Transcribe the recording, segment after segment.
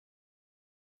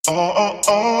DA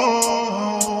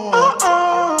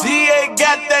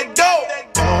got that dope.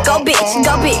 Go bitch,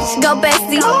 go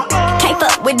bestie. Can't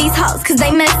fuck with these hoes cause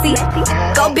they messy.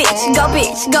 Go bitch,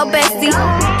 go bestie.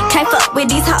 Can't fuck with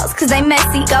these hoes cause they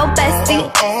messy. Go bestie.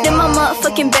 Then my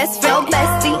motherfucking best friend,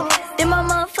 bestie. Then my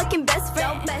motherfucking best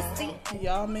friend, bestie.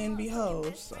 Y'all men be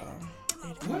hoes, so.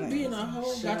 What being a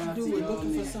hoe got to do with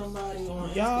looking for somebody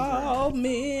on Y'all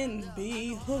men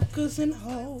be hookers and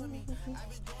hoes.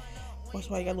 That's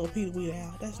why you got a little Peter Weed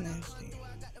out. That's nasty.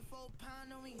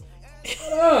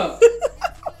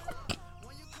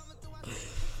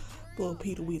 Little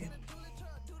Peter Weeder.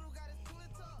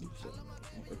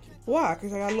 Why?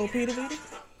 Because I got a little Peter Weeder?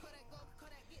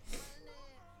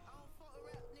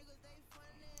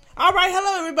 All right,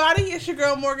 hello everybody. It's your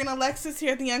girl Morgan Alexis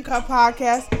here at the Uncut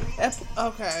Podcast.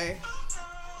 Okay.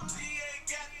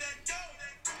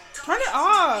 Turn it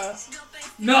off.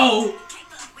 No.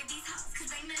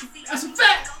 That's a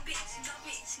fact.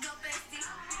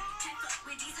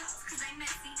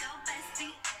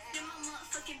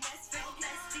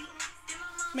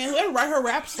 Man, whoever write her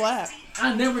rap slap.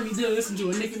 I never need to listen to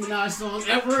a Nicki Minaj song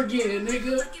ever again,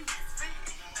 nigga.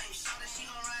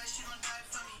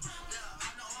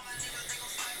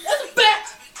 That's a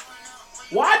fact.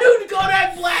 Why do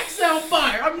Kodak Black sound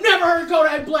fire? I've never heard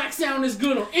Kodak Black sound as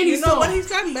good on any song. You know what? He's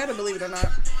gotten better, believe it or not.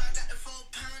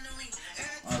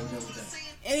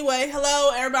 Anyway,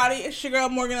 hello everybody. It's your girl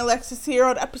Morgan Alexis here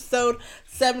on episode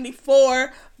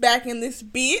 74. Back in this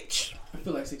bitch. I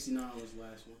feel like 69 was the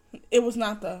last one. It was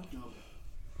not though. No.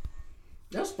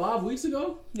 That was 5 weeks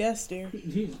ago? Yes, dear.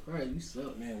 Jesus Christ, you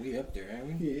suck. Man, we up there,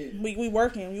 ain't we? Yeah. We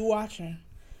working. We watching.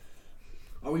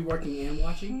 Are we working and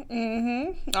watching?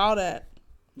 Mm-hmm. All that.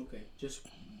 Okay,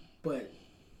 but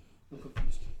I'm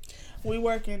confused. We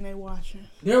working. They watching.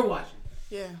 They're watching.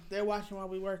 Yeah, they're watching while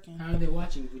we working. How are they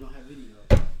watching if we don't have video?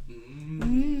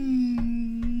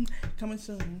 Coming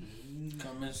soon.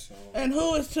 Coming soon. And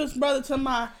who is his brother to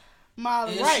my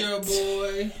it's right? Your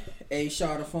boy, A.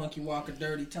 Shaw, the Funky Walker,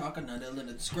 Dirty Talker, none other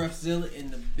than Scruffzilla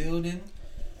in the building.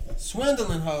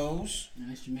 Swindling hoes. And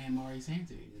that's your man Maurice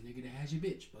Hampton, the nigga that has your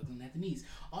bitch buckling at the knees.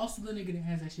 Also the nigga that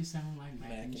has that shit sounding like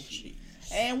mac and cheese.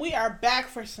 And we are back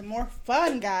for some more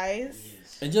fun, guys.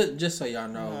 Yes. And just so y'all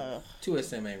know,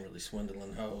 2SM ain't really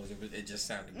swindling hoes. It just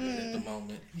sounded good at the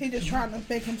moment. He just trying to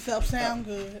make himself sound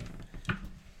good.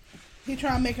 He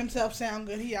trying to make himself sound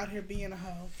good. He out here being a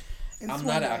hoe. I'm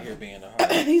not out here being a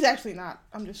hoe. He's actually not.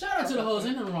 I'm just. Shout out to the hoes.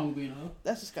 Ain't nothing wrong with being a hoe.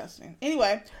 That's disgusting.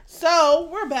 Anyway, so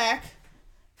we're back.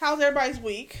 How's everybody's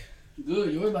week?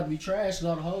 Good. You're about to be trash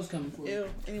with all the hoes coming for you. Ew.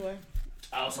 Anyway.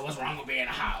 Oh, so what's wrong with being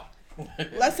a hoe?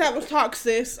 Let's have a talk,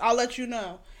 sis. I'll let you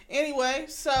know. Anyway,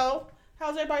 so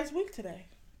how's everybody's week today?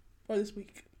 Or this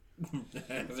week?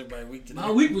 How's everybody's week today?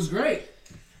 My week was great.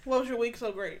 What was your week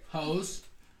so great? Hoes.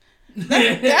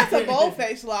 That's a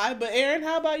bold-faced lie. But Aaron,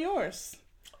 how about yours?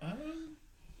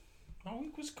 My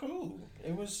week was cool.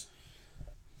 It was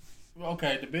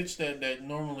okay. The bitch that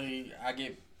normally I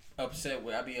get upset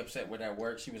with, I be upset with at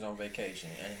work. She was on vacation,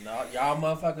 and y'all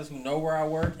motherfuckers who know where I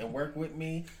work and work with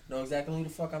me know exactly who the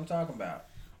fuck I'm talking about.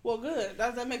 Well, good.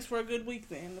 That makes for a good week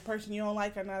then. The person you don't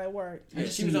like are not at work. Yeah,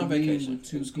 she was on vacation. With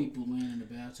two people laying in the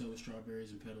bathtub with strawberries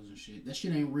and petals and shit. That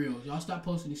shit ain't real. Y'all stop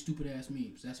posting these stupid ass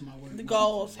memes. That's my word. The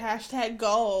goals. Hashtag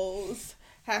goals.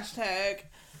 Hashtag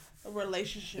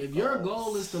relationship. If your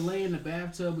goal is to lay in the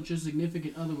bathtub with your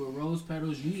significant other with rose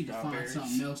petals, you need to find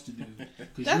something else to do.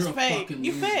 That's you're fake. Fucking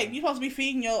You loser. fake. You supposed to be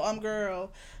feeding your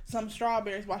girl some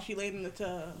strawberries while she laid in the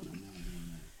tub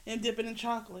and dipping in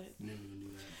chocolate. Never gonna do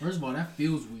that. First of all, that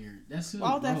feels weird. That feels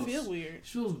Why would gross. that feel weird? It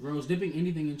feels gross. Dipping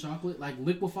anything in chocolate, like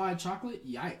liquefied chocolate,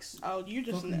 yikes. Oh, you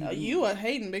just Fucking you are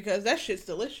hating because that shit's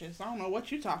delicious. I don't know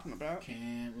what you're talking about.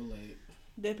 Can't relate.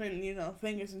 Dipping,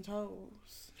 fingers and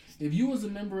toes. If you was a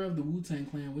member of the Wu-Tang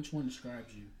Clan, which one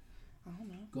describes you? I don't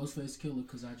know. Ghostface Killer,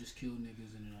 because I just kill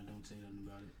niggas and then I don't say nothing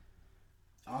about it.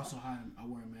 I also I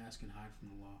wear a mask and hide from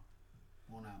the law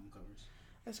on album covers.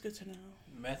 That's good to know.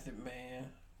 Method Man,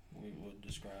 we would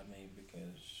describe me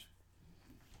because,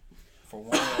 for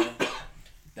one,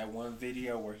 that one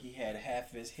video where he had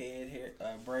half his head hair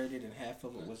braided and half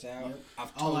of it was out. Yep.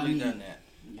 I've totally done that.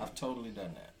 Yep. I've totally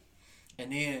done that.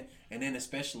 And then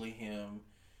especially him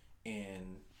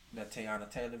in that Teyana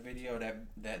Taylor video, that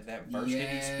verse that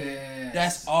he spit.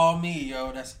 That's all me,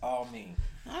 yo. That's all me.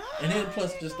 And then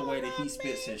plus just the way that he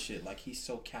spits his shit, like he's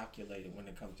so calculated when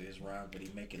it comes to his rhyme, but he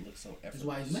make it look so effortless. That's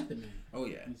why he's Method Man. Oh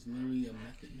yeah, he's literally a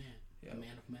method man. Yep. A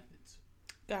man of methods.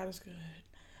 God is good.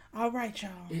 All right,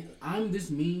 y'all. I'm this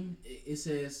meme. It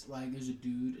says like there's a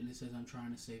dude and it says I'm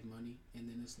trying to save money, and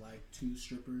then it's like two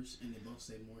strippers and they both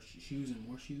say more shoes and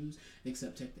more shoes,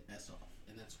 except take the S off.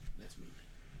 and that's me.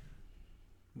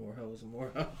 More hoes and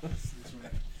more hoes. That's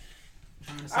right.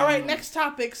 All right, next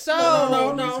topic. So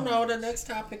No. The next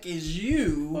topic is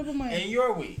you and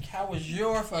your week. How was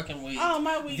your fucking week? Oh,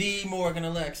 my week. The Morgan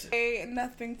Alexis. Hey,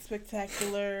 nothing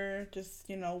spectacular. Just,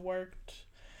 worked.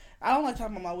 I don't like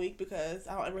talking about my week because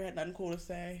I don't ever had nothing cool to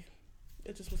say.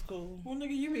 It just was cool. Well,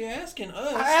 nigga, you be asking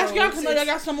us. I ask y'all because y'all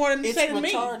got some more to say to me.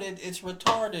 It's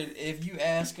retarded if you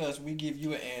ask us, we give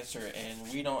you an answer,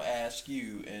 and we don't ask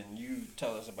you, and you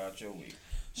tell us about your week.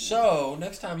 So,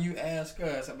 next time you ask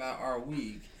us about our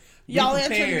week, y'all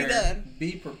answer to be done.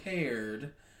 Be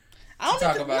prepared to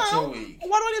talk about your week. Why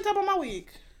do I need to talk about my week?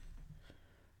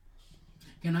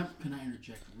 Can I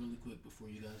interject really quick before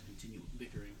you guys continue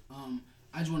bickering?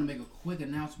 I just want to make a quick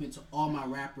announcement to all my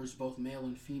rappers, both male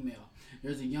and female.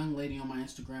 There's a young lady on my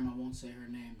Instagram, I won't say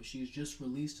her name, but she's just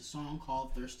released a song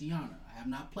called Thirstiana. I have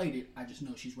not played it, I just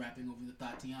know she's rapping over the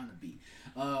Tatiana beat.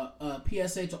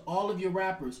 PSA to all of your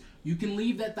rappers, you can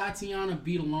leave that Tatiana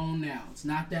beat alone now. It's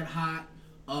not that hot.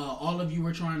 All of you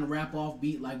are trying to rap off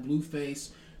beat like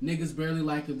Blueface. Niggas barely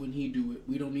like it when he do it.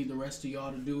 We don't need the rest of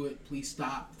y'all to do it. Please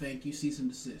stop. Thank you. Cease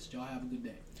and desist. Y'all have a good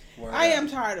day. I am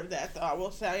tired of that, though. I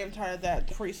will say I am tired of that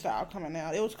freestyle coming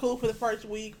out. It was cool for the first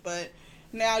week, but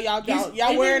now y'all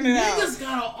wearing it out. Niggas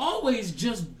gotta always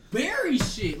just bury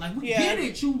shit. Like, we get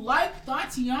it. You like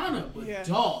Tatiana, but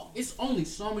dog, it's only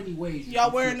so many ways.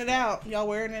 Y'all wearing it out. Y'all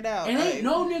wearing it out. And ain't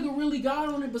no nigga really got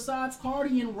on it besides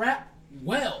Cardi and rap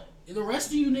well. The rest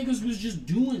of you niggas was just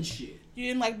doing shit. You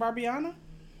didn't like Barbiana?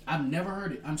 I've never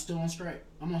heard it. I'm still on strike.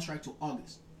 I'm on strike till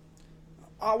August.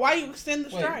 Why you extend the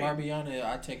strike? Wait, Barbiana,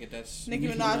 I take it that's... Nicki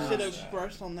Minaj should have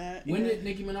brushed on that. When did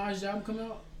Nicki Minaj's album come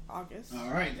out? August. All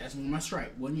right, that's when my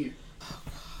strike. 1 year. Oh,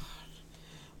 God.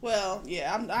 Well,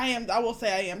 yeah, I will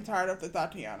say I am tired of the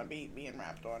Tatiana beat being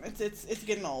rapped on. It's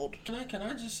getting old. Can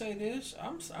I just say this?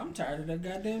 I'm tired of that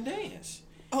goddamn dance.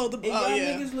 Y'all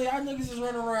niggas is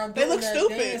running around doing that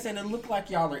stupid dance, and it look like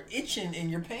y'all are itching in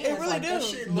your pants. It really like, do. That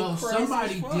shit no, look crazy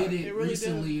somebody did it really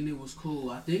recently, and it was cool.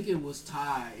 I think it was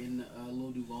Ty in the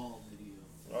Lil Duval video.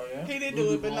 Oh yeah, he did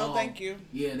do it, but no, thank you.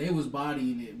 Yeah, they was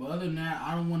bodying it, but other than that,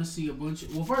 I don't want to see a bunch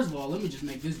of. Well, first of all, let me just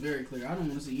make this very clear. I don't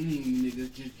want to see any of you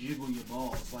niggas just jiggle your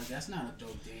balls. Like, that's not a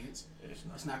dope dance.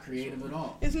 It's not creative at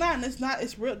all. It's not.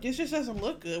 It's real. This just doesn't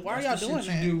look good. Why are y'all doing that?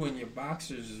 That's you do when your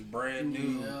boxers is brand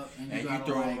new and you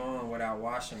throw them on without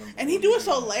washing them. And he do it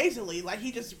so lazily. Like,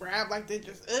 he just grab like they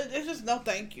just. It's just no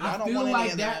thank you. I don't want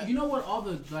any of that. You know what? All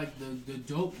the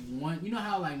dope one. You know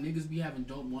how like niggas be having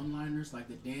dope one-liners, like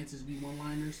the dances be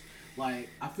one-liners. Like,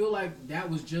 I feel like that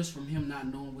was just from him not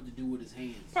knowing what to do with his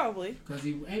hands. Probably. Because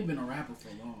he ain't been a rapper for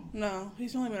long. No,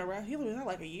 he's only been a rapper. He only been out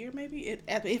like a year, maybe,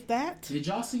 if that. Did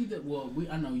y'all see that? Well,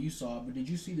 I know you saw it, but did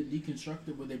you see the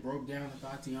Deconstructed where they broke down the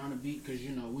Tatiana beat? Because,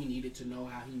 we needed to know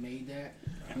how he made that.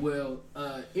 Well,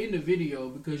 in the video,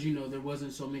 because, there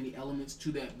wasn't so many elements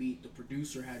to that beat, the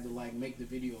producer had to, make the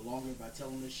video longer by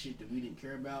telling us shit that we didn't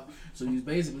care about. So he was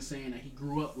basically saying that he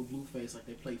grew up with Blueface, like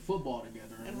they played football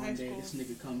together, and one day this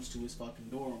nigga comes to his fucking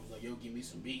door and was like, yo, give me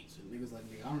some beats. And the nigga's like,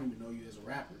 nigga, I don't even know you as a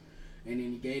rapper. And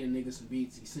then he gave the nigga some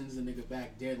beats. He sends the nigga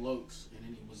back dead lokes. And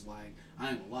then he was like, I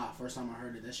ain't gonna lie, first time I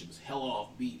heard it, that shit was hella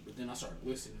off beat. But then I started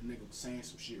listening, the nigga was saying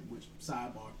some shit, which,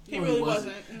 sidebar. He really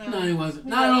wasn't. No, he wasn't.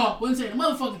 Not at all. Wasn't saying the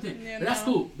motherfucking thing. Yeah, but that's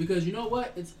cool. Because you know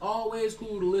what? It's always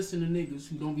cool to listen to niggas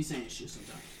who don't be saying shit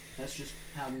sometimes. That's just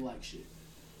how we like shit.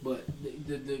 But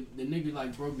the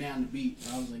nigga broke down the beat,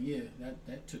 and I was like, yeah,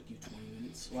 that took you 20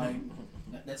 minutes. Like,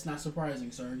 that's not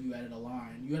surprising, sir. You added a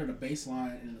line, you added a bass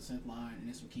line and a synth line and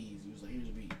then some keys. He was like, here's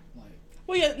a beat. Like,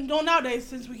 well, yeah, nowadays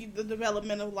since the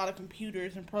development of a lot of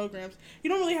computers and programs, you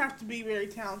don't really have to be very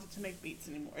talented to make beats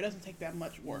anymore. It doesn't take that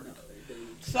much work.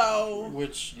 So,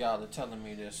 which y'all are telling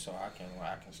me this so I can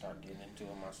start getting into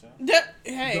it myself.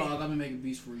 Hey, dog, I've been making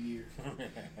beats for a year.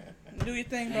 Do your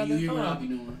thing, and brother. You hear what I'll be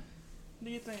doing. Do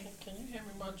you think? Can you hand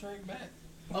me my drink back?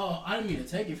 Oh, I didn't mean to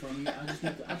take it from you.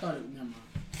 I thought it. Never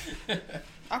mind.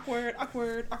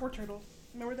 Awkward turtle.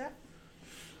 Remember that?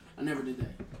 I never did that.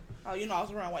 Oh, I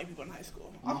was around white people in high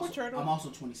school. Awkward turtle. I'm also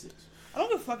 26. I don't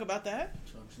give a fuck about that.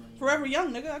 So forever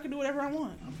young, nigga. I can do whatever I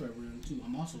want. I'm forever young too.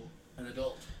 I'm also an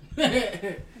adult.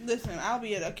 Listen, I'll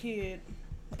be a kid.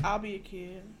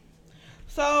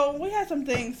 So we had some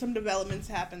developments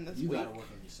happen this week. You gotta work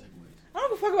on your segues. I don't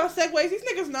give a fuck about segues. These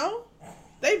niggas know.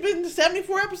 They've been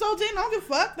 74 episodes in. I don't give a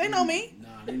fuck. They know me.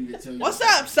 Nah, they need to tell you. What's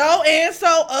up? So and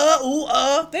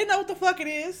so. They know what the fuck it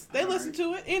is. They listen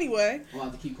to it anyway. I'll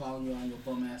have to keep calling you on your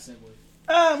bum ass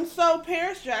segue. So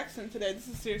Paris Jackson today. This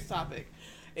is a serious topic.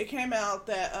 It came out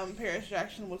that Paris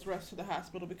Jackson was rushed to the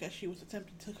hospital because she was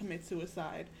attempting to commit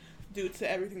suicide due to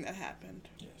everything that happened.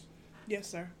 Yes. Yes,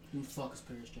 sir. Who the fuck is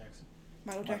Paris Jackson?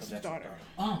 Michael Jackson's daughter.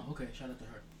 Oh, okay. Shout out to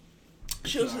her.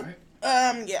 She was, alright?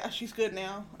 Yeah, she's good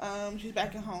now. She's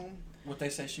back at home. What they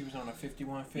say she was on a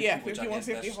 5150? Yeah,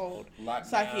 5150 hold. Lockdown.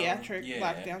 Psychiatric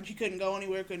lockdown. She couldn't go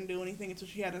anywhere, couldn't do anything until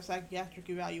she had a psychiatric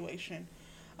evaluation.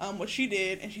 What she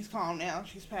did, and she's calm now.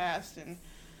 She's passed, and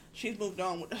she's moved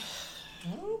on with.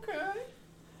 Okay.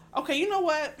 Okay, you know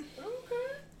what?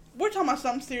 Okay. We're talking about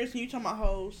something serious, and you talking about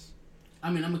hoes. I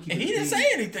mean, I'm gonna keep. And it he didn't clean. say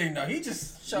anything though. He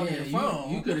just showed me the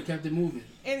phone. You could have kept it moving.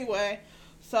 Anyway,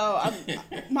 so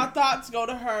my thoughts go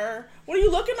to her. What are you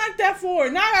looking like that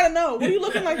for? Now I gotta know. What are you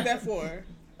looking like that for?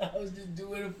 I was just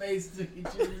doing a face to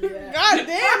get you to react. God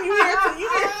damn, you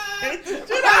hate the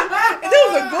shit out. And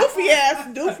it was a goofy ass,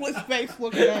 doofless face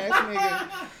looking ass nigga.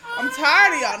 I'm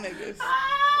tired of y'all niggas.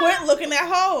 Quit looking at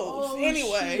hoes. Oh,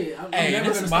 anyway. shit. I'm Hey, never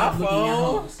this gonna is my stop looking at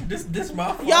phone. hoes. This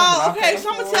my phone. Y'all, okay, so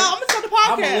I'm gonna tell the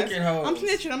podcast. I'ma look at hoes. I'm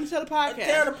snitching. I'm gonna tell the podcast.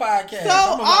 Tell the podcast.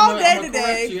 So all day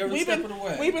today,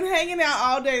 we've been hanging out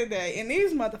all day today, and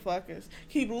these motherfuckers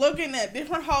keep looking at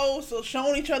different hoes, so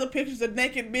showing each other pictures of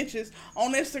naked bitches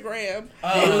on Instagram.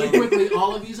 Really quickly,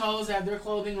 all of these hoes have their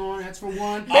clothing on. That's for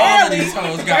one. All of these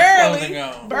hoes got clothing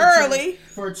on. Barely.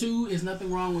 For two, is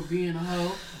nothing wrong with being a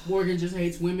hoe. Morgan just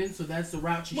hates women, so that's the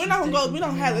route she We're should not gonna take go. with We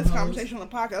don't being have a this hoe. conversation on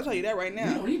the podcast. I'll tell you that right now.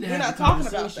 We don't need to We're have not a talking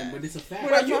about conversation, that. but it's a fact.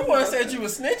 We're Well, not you talking once about said that. you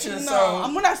was snitching, No,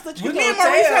 so we're not snitching. we Because me and gonna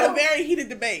Maurice had tell. a very heated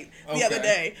debate the other Okay.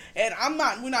 day,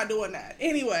 and we're not doing that.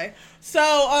 Anyway, so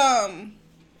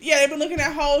yeah, they've been looking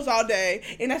at hoes all day,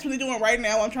 and that's what they're doing right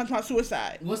now. I'm trying to talk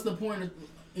suicide. What's the point of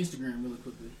Instagram, really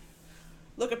quickly?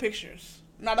 Look at pictures,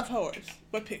 not of whores,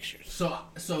 but pictures.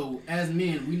 So as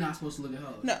men, we not supposed to look at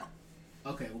hoes. No.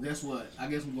 Okay, well, guess what? I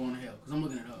guess I'm going to hell because I'm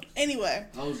looking at hoes. Anyway,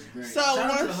 Hoes is great. So shout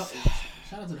out to once- the hoes.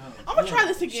 Shout out to the hoes. I'm gonna try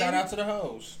this again. Shout out to the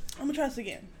hoes. I'm gonna try this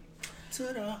again. To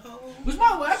the hoes. Which, by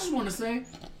the way, I just want to say,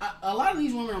 a lot of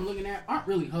these women I'm looking at aren't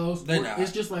really hoes. They're not.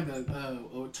 It's just like a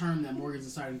term that Morgan's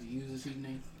deciding to use this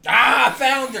evening. Ah, I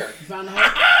found her. You found a hoe?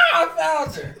 I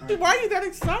found her. Dude, why are you that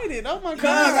excited? Oh my Cause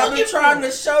god. I've been trying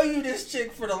to show you this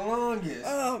chick for the longest.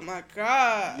 Oh my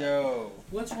god. Yo,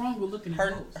 What's wrong with looking at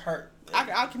her hoes?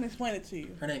 I can explain it to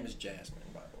you. her name is Jasmine,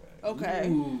 by the way. Okay.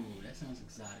 Ooh, that sounds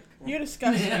exotic. You're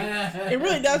disgusting. It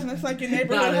really doesn't. It's like your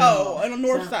neighborhood Not at hoe all. on the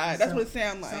north Sound- side. That's sound- what it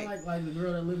sounds Sound like. like the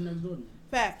girl that lived next door to me.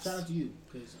 Facts. Shout out to you,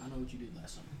 because I know what you did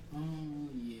last summer. Oh,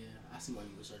 yeah. I see why you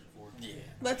were searching for it. Yeah.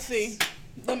 Let's see.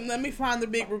 Let me find the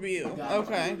big reveal. Got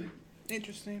Okay. it.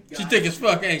 Interesting. She thick as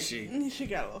fuck, ain't she? She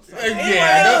got a little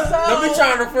Yeah, something. don't be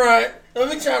trying to front.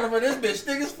 Don't be trying to front. This bitch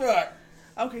thick as fuck.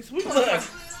 Okay, so we Look, gonna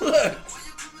look.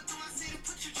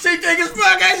 She thick as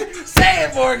fuck, ain't she? Say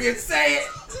it, Morgan. Say it.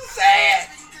 Say it.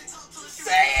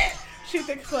 Say it. she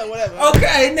thick as fuck, whatever.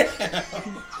 Okay, now.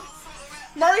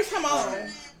 Maurice, come on.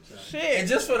 And Shit.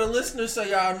 just for the listeners, so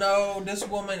y'all know, this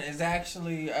woman is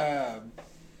actually,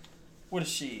 what is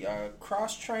she? A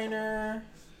cross trainer,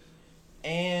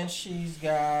 and she's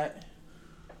a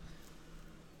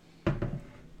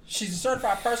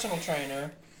certified personal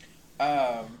trainer,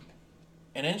 an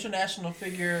international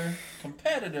figure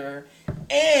competitor,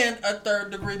 and a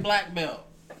third-degree black belt.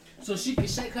 So she can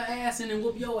shake her ass and then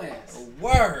whoop your ass.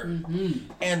 Word.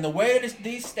 Mm-hmm. And the way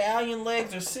these stallion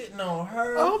legs are sitting on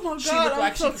her, Oh my she God, look I'm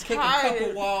like so she could kick a tired.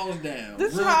 couple walls down.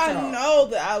 This is Real how I talk. know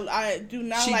that I do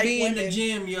not She like be in women. the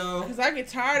gym, yo. Because I get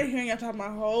tired of hearing y'all talking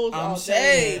about hoes all I'm day.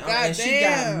 saying, God and she got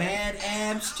damn. mad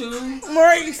abs too.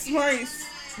 Maurice.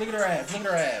 Look at her abs. Look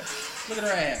at her abs. Look at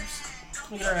her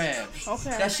abs. Look at her abs.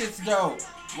 Okay. That shit's dope.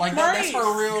 Like that's Maurice.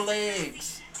 her real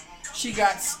legs. She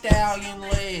got stallion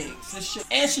legs. This shit,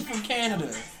 and she from Canada.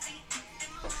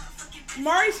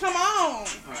 Maurice, come on. All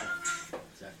right.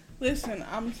 Listen,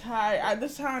 I'm tired.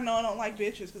 This is how I know I don't like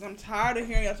bitches. Because I'm tired of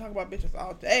hearing y'all talk about bitches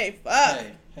all day. Fuck.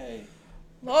 Hey,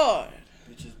 Lord.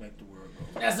 bitches make the world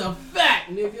go. That's a fact,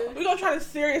 nigga. We're going to try this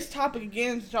serious topic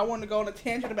again since y'all want to go on a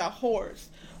tangent about whores.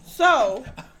 So,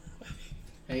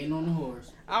 Hating on the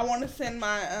horse. I want to send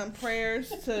my prayers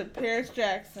to Paris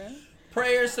Jackson.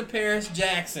 Prayers to Paris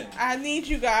Jackson. I need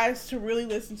you guys to really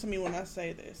listen to me when I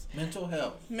say this. Mental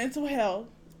health. Mental health,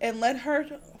 and let her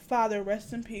father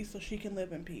rest in peace so she can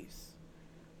live in peace.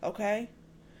 Okay?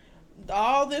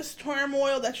 All this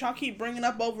turmoil that y'all keep bringing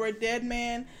up over a dead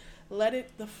man, let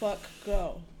it the fuck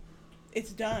go.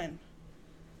 It's done.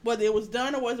 Whether it was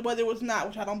done or whether it was not,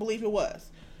 which I don't believe it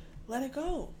was. Let it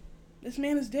go. This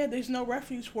man is dead. There's no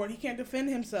refuge for it. He can't defend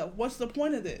himself. What's the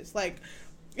point of this? Like,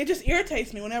 it just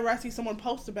irritates me whenever I see someone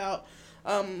post about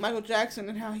Michael Jackson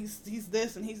and how he's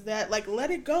this and he's that. Like,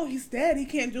 let it go. He's dead. He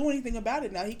can't do anything about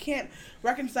it now. He can't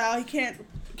reconcile. He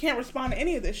can't respond to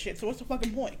any of this shit. So what's the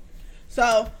fucking point?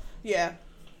 So, yeah.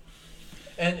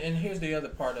 And here's the other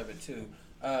part of it too.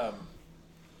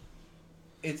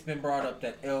 it's been brought up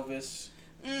that Elvis.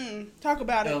 Talk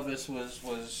about it. Elvis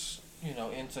was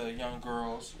into young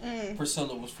girls.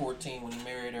 Priscilla was 14 when he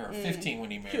married her, or 15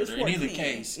 when he married her. In either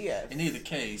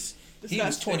case, Disgusting. he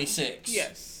was 26.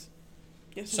 Yes.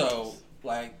 So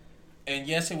and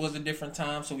yes, it was a different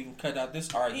time, so we can cut out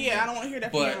this argument. Yeah, I don't want to hear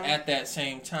that. But at that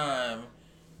same time,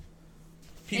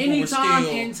 people anytime were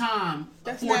still in time.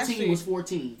 That's 14 nasty. was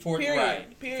 14.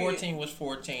 Period. 14 was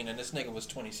 14, and this nigga was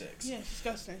 26. Yeah,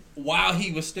 disgusting. While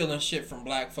he was stealing shit from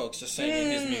black folks to sing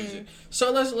in his music.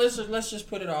 So let's just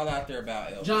put it all out there about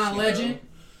Elvis. John Legend.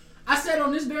 I said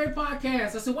on this very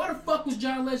podcast, I said, why the fuck was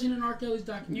John Legend in R. Kelly's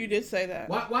documentary? You did say that.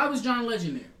 Why was John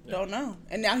Legend there? Don't know.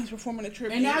 And now he's performing a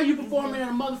tribute. And now you performing at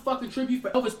a motherfucking tribute for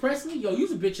Elvis Presley? Yo,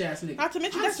 you's a bitch ass nigga. Not to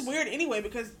mention, that's weird anyway,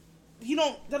 because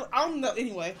I don't know,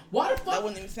 anyway. Why the fuck? That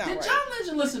wouldn't even sound did right. John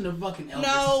Legend listen to fucking Elvis?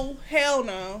 No, hell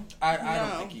no. I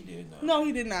don't think he did, No,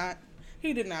 he did not.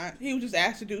 He did not. He was just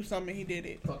asked to do something, he did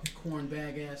it. Fucking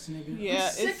cornbag ass nigga. Yeah,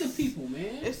 I'm sick of people,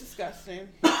 man. It's disgusting.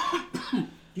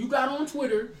 You got on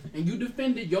Twitter and you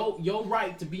defended your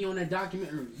right to be on that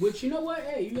documentary. Which, you know what?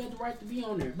 Hey, you had the right to be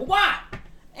on there. But why?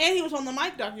 And he was on the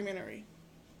Mike documentary.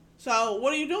 So,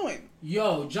 what are you doing?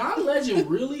 Yo, John Legend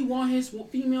really want his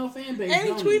female fan base. And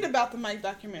he tweeted about the Mike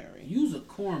documentary. You's a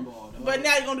cornball, dog. But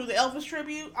now you're going to do the Elvis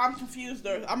tribute? I'm confused,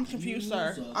 sir. I'm confused,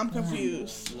 sir. I'm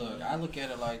confused. Look, I look at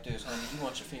it like this, honey. You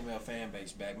want your female fan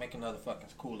base back, make another fucking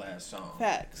cool-ass song.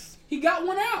 Facts. He got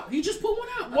one out. He just put one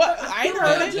out. What? I ain't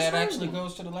heard it. That actually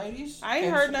goes to the ladies? I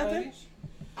ain't heard nothing.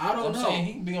 I don't know. I'm saying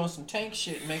he can be on some tank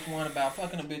shit and make one about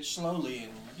fucking a bitch slowly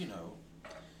and,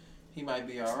 he might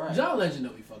be alright. John Legend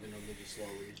don't be fucking no bitches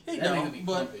slowly. He that don't, nigga be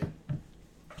but...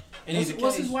 pumping.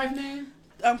 What's his wife's name?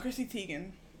 Chrissy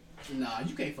Teigen. Nah,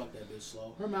 you can't fuck that bitch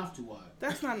slow. Her mouth too wide.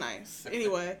 That's not nice.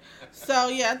 Anyway, so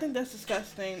yeah, I think that's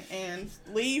disgusting. And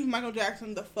leave Michael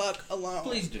Jackson the fuck alone.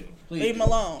 Please do. Leave him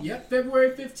alone. Yep,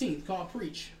 February 15th, called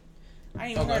Preach. I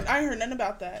ain't heard nothing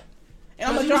about that.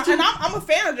 And I'm a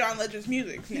fan of John Legend's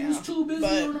music now. He was too busy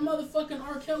on the motherfucking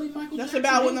R. Kelly, Michael Jackson. That's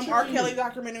about when the R. Kelly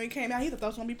documentary came out. He thought that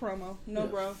was going to be promo. No,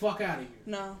 bro. Fuck out of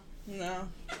here. No.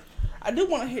 I do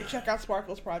want to check out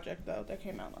Sparkle's project, though. That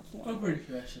came out last month. I'm pretty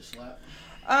sure that shit slap.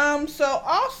 So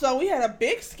also, we had a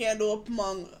big scandal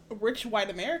among rich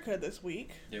white America this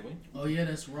week. Did we? Oh, yeah,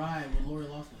 that's right. With Lori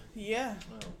Loughlin. Yeah.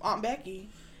 Aunt Becky.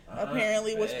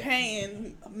 Apparently was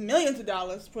paying millions of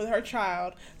dollars for her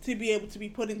child to be able to be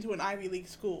put into an Ivy League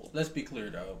school. Let's be clear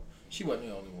though, she wasn't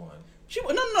the only one.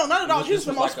 No, not at all. She was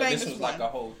the most famous one. This was like a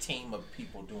whole team of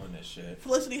people doing this shit.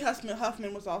 Felicity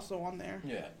Huffman was also on there.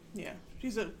 Yeah,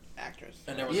 she's an actress.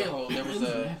 And there was it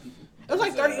was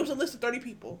like 30. It was a list of 30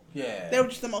 people. Yeah, they were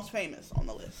just the most famous on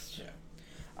the list.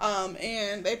 Yeah.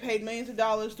 And they paid millions of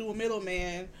dollars through a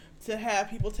middleman to have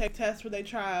people take tests for their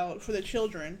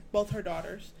children, both her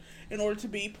daughters, in order to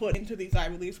be put into these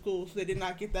Ivy League schools. They did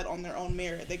not get that on their own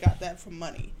merit. They got that from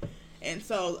money. And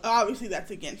so, obviously, that's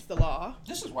against the law.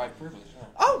 This is white privilege. Huh?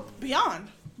 Oh, beyond.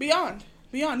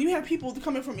 You have people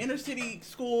coming from inner city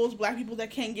schools, black people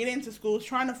that can't get into schools,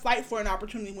 trying to fight for an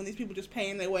opportunity when these people just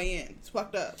paying their way in. It's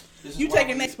fucked up. You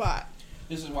taking that spot.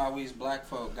 This is why we as black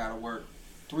folk gotta work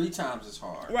 3 times as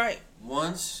hard. Right.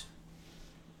 Once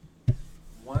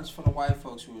for the white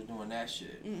folks who was doing that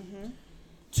shit. Mm-hmm.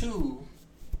 2,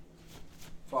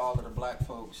 for all of the black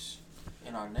folks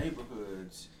in our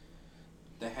neighborhoods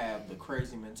that have the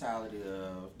crazy mentality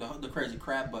of the crazy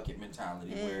crab bucket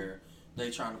mentality where they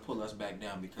trying to pull us back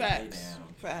down because they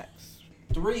down. Facts.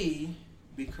 3,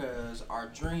 because our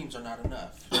dreams are not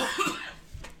enough.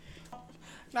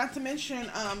 Not to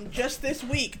mention, just this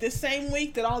same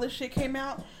week that all this shit came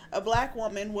out, a black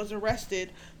woman was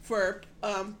arrested for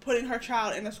putting her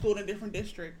child in a school in a different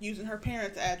district, using her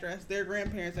parents' address, their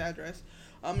grandparents' address,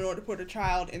 in order to put her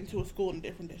child into a school in a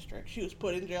different district. She was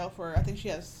put in jail for, I think she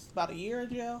has about a year in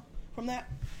jail from that.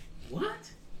 What?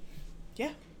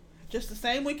 Yeah. Just the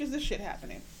same week as this shit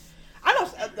happening. I know,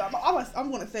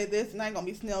 I'm going to say this, and I ain't going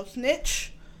to be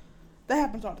snitch. That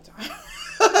happens all the time.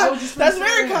 That's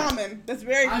very common. That's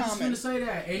very common. I was just going to say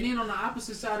that. And then on the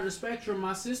opposite side of the spectrum,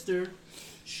 my sister,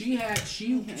 she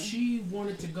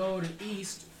wanted to go to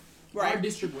East. Right. Our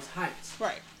district was Heights.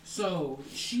 Right. So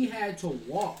she had to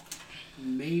walk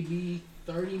maybe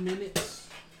 30 minutes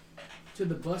to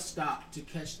the bus stop to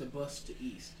catch the bus to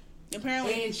East.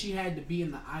 Apparently. And she had to be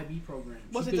in the IB program.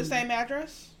 Was it the same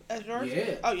address as yours?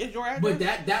 Yeah. Oh, is your address? But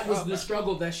that was the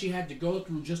struggle that she had to go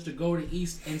through just to go to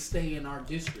East and stay in our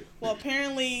district. Well,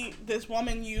 apparently this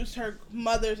woman used her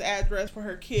mother's address for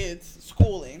her kids'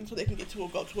 schooling so they can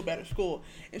go to a better school.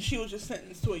 And she was just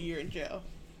sentenced to a year in jail.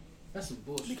 That's some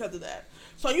bullshit. Because of that.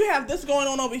 So you have this going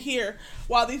on over here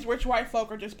while these rich white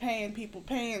folk are just paying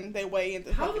their way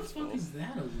into How the school. fuck is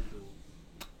that illegal?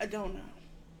 I don't know.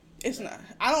 It's not.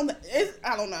 I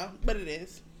don't know, but it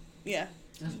is. Yeah.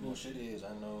 That's bullshit. It is. I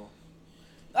know.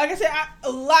 Like I said, a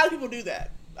lot of people do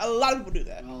that. A lot of people do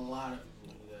that.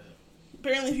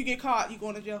 Apparently, if you get caught, you go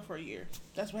into jail for a year.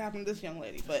 That's what happened to this young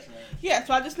lady. But Right. yeah,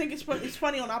 so I just think it's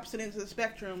funny on opposite ends of the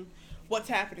spectrum what's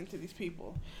happening to these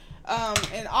people.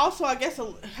 And also, I guess,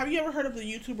 have you ever heard of the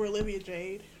YouTuber Olivia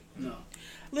Jade? No.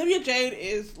 Olivia Jade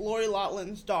is Lori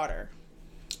Loughlin's daughter.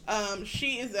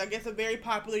 She is, I guess, a very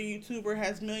popular YouTuber,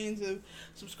 has millions of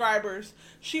subscribers.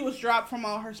 She was dropped from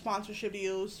all her sponsorship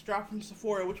deals, dropped from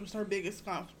Sephora, which was her biggest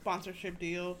sponsorship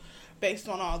deal, based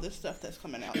on all this stuff that's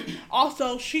coming out.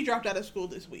 Also, she dropped out of school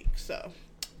this week, so.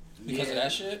 Because of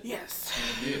that shit? Yes.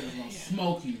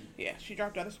 Smoke you. Yeah, she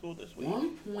dropped out of school this week.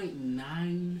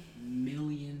 1.9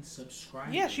 million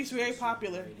subscribers. Yeah, she's very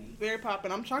popular. Very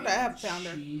popular. I'm shocked I have found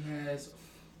her.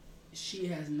 She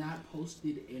has not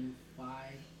posted in 5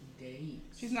 days.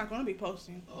 She's not going to be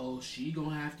posting. Oh, she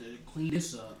gonna have to clean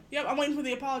this up. Yep, I'm waiting for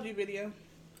the apology video.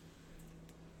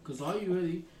 Cause all you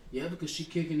really, because she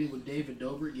kicking it with David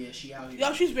Dobrik. Yeah, she out here.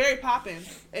 Yo, she's very popping,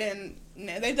 and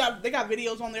they got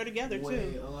videos on there together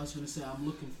too. I was gonna say I'm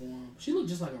looking for him. She looked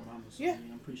just like her mama. So Yeah. I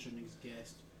mean, I'm pretty sure niggas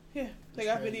guessed. Yeah, they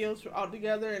got videos all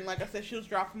together, and like I said, she was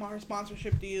dropped from all her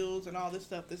sponsorship deals and all this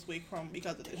stuff this week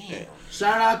because of this shit.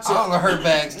 Shout out to all of her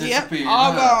bags disappeared. Yep,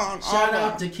 all gone. Shout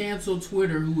out to cancel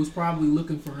Twitter, who was probably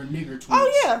looking for her nigger tweets.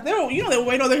 Oh yeah, they were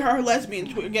waiting on her lesbian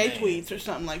gay tweets or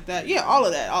something like that. Yeah, all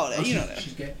of that. Oh, You know that.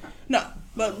 She's gay. No,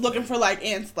 but looking for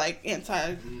anti.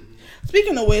 Mm-hmm.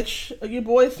 Speaking of which, your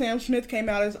boy Sam Smith came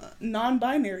out as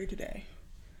non-binary today.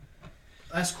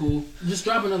 That's cool. Just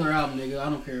drop another album, nigga. I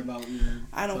don't care about you.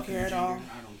 I don't care at all.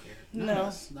 I don't care. No.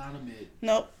 Not a bit.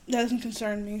 Nope, that doesn't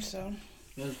concern me. So.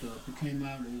 That's dope. He came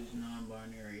out as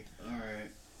non-binary. All right.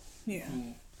 Yeah.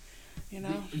 Cool. You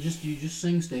know. You just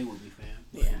sing "Stay With Me," fam.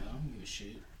 But, Yeah. I don't give a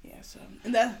shit. Yeah. So.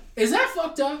 And that. Is that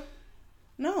fucked up?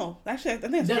 No, actually, I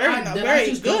think it's That very I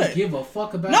just good. Don't give a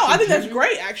fuck about. No, I your think that's gender?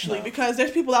 great actually No. because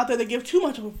there's people out there that give too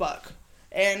much of a fuck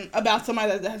and about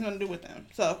somebody that has nothing to do with them.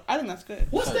 So I think that's good.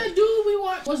 What's that dude we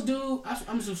watch? What's dude?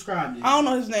 I'm subscribed to. I don't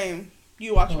know his name.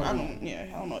 You watch him. I don't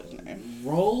know his name.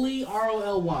 Roly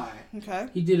ROLY. Okay.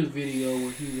 He did a video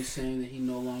where he was saying that he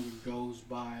no longer goes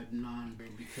by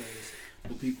non-binary because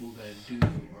the people that do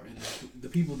are the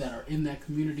people that are in that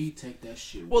community take that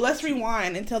shit. Well, let's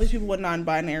rewind and tell these people what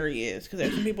non-binary is because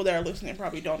there's some people that are listening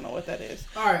probably don't know what that is.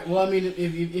 All right. Well, I mean,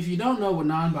 if you don't know what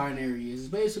non-binary is, it's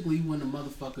basically when a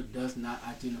motherfucker does not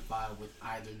identify with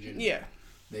either gender. Yeah.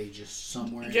 They just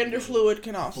somewhere. Gender fluid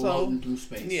can also. Floating through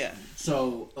space. Yeah.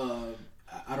 So,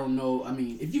 I don't know. I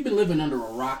mean, if you've been living under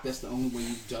a rock, that's the only way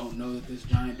you don't know that this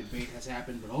giant debate has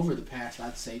happened. But over the past,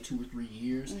 I'd say 2 or 3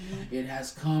 years, it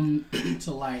has come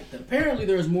to light that apparently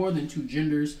there's more than 2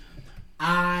 genders.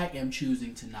 I am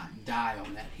choosing to not die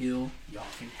on that hill. Y'all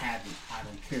can have it. I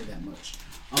don't care that much.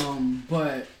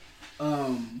 But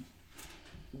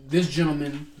this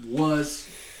gentleman was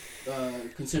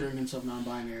considering himself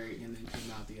non-binary and then came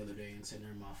out the other day and said,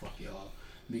 never mind, fuck y'all.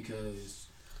 Because,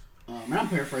 and I'm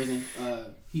paraphrasing,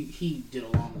 he did a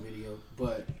long video,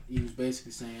 but he was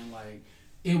basically saying, like,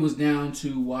 it was down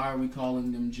to why are we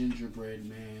calling them gingerbread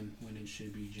man when it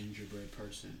should be gingerbread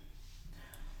person?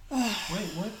 Wait,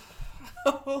 what?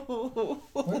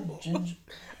 What ginger?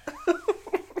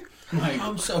 Like,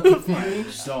 I'm so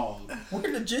confused. Dog. Where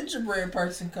did the gingerbread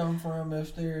person come from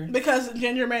if they're... Because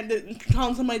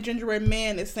calling somebody gingerbread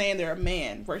man is saying they're a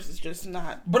man versus just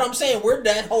not. But I'm saying, where'd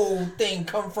that whole thing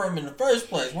come from in the first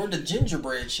place? Where'd the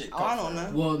gingerbread shit come from? I don't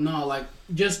know. Well, no, like,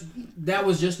 that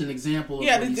was just an example of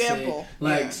Yeah, what an he example. said.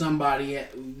 Like, Yeah. somebody,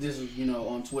 this is,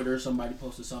 on Twitter, somebody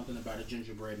posted something about a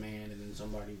gingerbread man, and then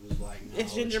somebody was like, no,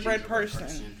 It's gingerbread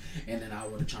person. And then I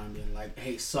would have chimed in, like,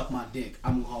 hey, suck my dick.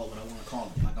 I'm going to call it what I want to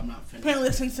call it. Like, I'm not finished. Apparently,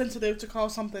 it's insensitive to call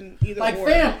something either Like, or.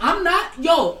 fam, I'm not, and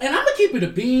I'm gonna keep it a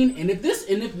bean, and if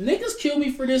niggas kill me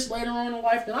for this later on in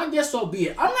life, then I guess so be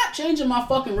it. I'm not changing my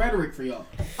fucking rhetoric for y'all.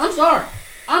 I'm sorry.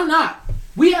 I'm not.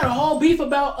 We had a whole beef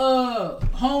about,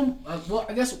 well,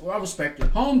 I guess I respect her.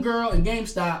 Homegirl and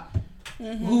GameStop,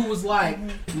 who was like,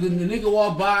 the nigga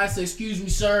walked by and said, excuse me,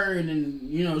 sir, and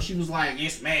then, she was like,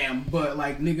 yes, ma'am, but,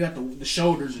 like, nigga got the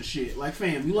shoulders and shit. Like,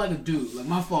 fam, you like a dude. Like,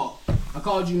 my fault. I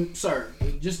called you, sir.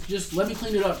 Just let me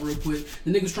clean it up real quick.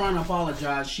 The nigga's trying to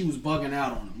apologize. She was bugging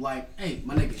out on him. Like, hey,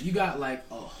 my nigga, you got, like,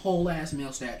 a whole-ass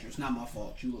male stature. It's not my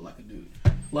fault. You look like a dude.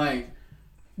 Like,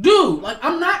 dude, like,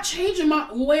 I'm not changing the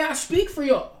way I speak for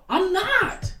y'all. I'm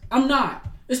not.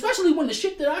 Especially when the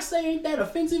shit that I say ain't that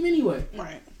offensive anyway.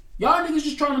 Right. Y'all niggas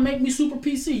just trying to make me super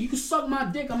PC. You can suck my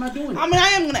dick. I'm not doing it. I mean, I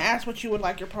am gonna ask what you would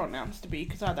like your pronouns to be,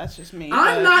 because that's just me.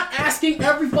 I'm not asking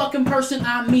every fucking person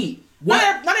I meet.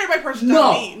 What? Not every person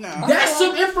No. I meet. No. That's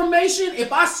some information.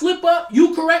 If I slip up,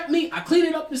 you correct me. I clean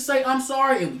it up and say I'm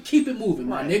sorry, and we keep it moving,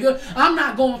 my nigga. I'm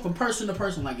not going from person to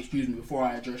person like, excuse me, before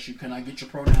I address you, can I get your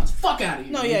pronouns? Fuck out of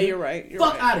here. No, nigga. yeah, you're right.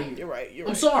 Fuck out of here. You're right.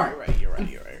 I'm sorry. You're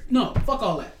right. No, fuck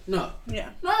all that. No. Yeah.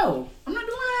 No, I'm not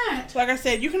doing that. So like I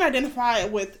said, you can identify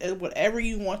with whatever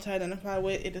you want to identify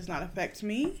with. It does not affect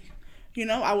me. You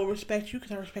know, I will respect you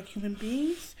because I respect human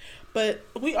beings. But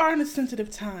we are in a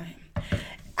sensitive time.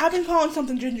 I've been calling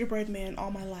something gingerbread man all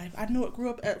my life. I know it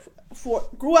grew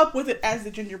up with it as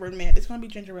the gingerbread man. It's gonna be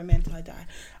gingerbread man until I die.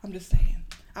 I'm just saying.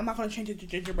 I'm not gonna change it to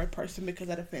gingerbread person because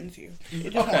that offends you.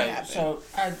 It just won't happen. So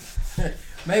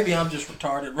maybe I'm just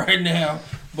retarded right now,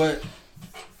 but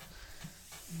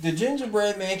the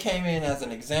gingerbread man came in as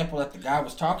an example that the guy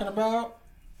was talking about.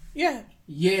 Yeah.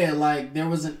 Yeah, like there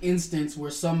was an instance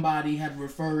where somebody had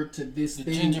referred to this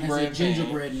thing as a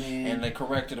gingerbread man, and they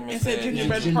corrected him and It's a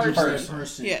said gingerbread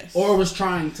person. Yes. Or was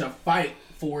trying to fight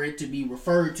for it to be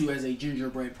referred to as a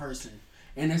gingerbread person.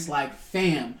 And it's like,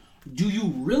 fam, do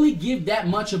you really give that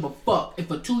much of a fuck if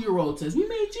a 2-year-old says, we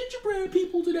made gingerbread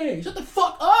people today? Shut the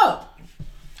fuck up.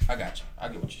 I got you. I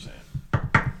get what you're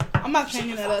saying. I'm not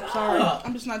changing it up. Sorry.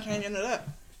 I'm just not changing it up.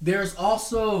 There's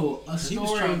also a story.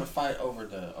 He was trying to fight over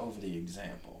the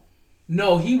example.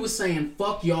 No, he was saying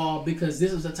fuck y'all because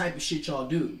this is the type of shit y'all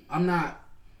do. I'm not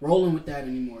rolling with that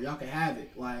anymore. Y'all can have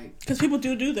it, like because people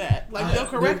do that. Like they'll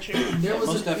correct you. There was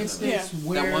Most an definitely. instance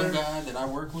where that one guy that I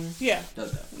work with,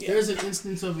 does that. Yeah. There's an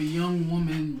instance of a young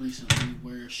woman recently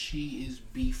where she is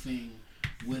beefing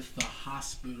with the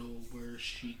hospital where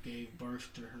she gave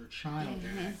birth to her child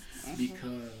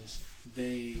because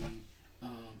they.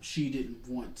 She didn't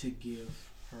want to give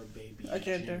her baby a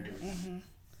gender.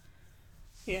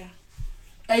 Yeah.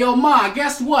 Hey, yo, Ma,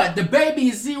 guess what? The baby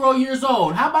is 0 years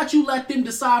old. How about you let them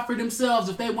decide for themselves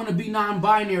if they want to be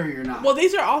non-binary or not? Well,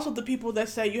 these are also the people that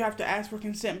say you have to ask for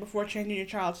consent before changing your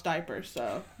child's diapers.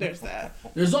 So there's that.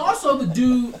 There's also the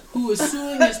dude who is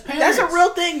suing his parents. That's a real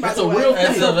thing, by the way.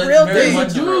 That's a real thing.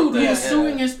 There's a dude who is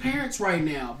suing his parents right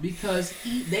now because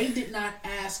they did not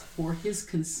ask for his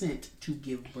consent to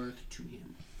give birth to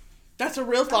him. That's a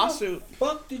real lawsuit.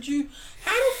 Fuck did you?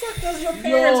 How the fuck does your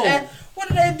parents act? What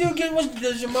do they do?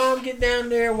 Does your mom get down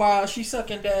there while she's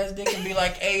sucking dad's dick and be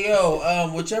like, "Hey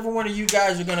yo, whichever one of you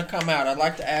guys are gonna come out, I'd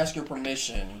like to ask your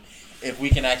permission if we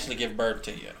can actually give birth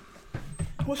to you."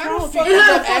 How the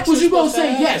fuck was you gonna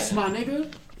say yes, my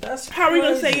nigga? That's how are we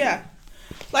gonna say yeah?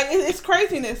 Like it's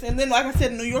craziness. And then, like I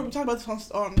said, in New York, we talked about this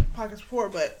on podcasts before,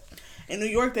 but in New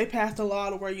York, they passed a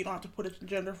law to where you don't have to put a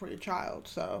gender for your child.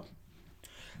 So.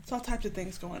 It's all types of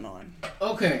things going on.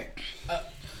 Okay.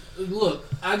 Look,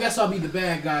 I guess I'll be the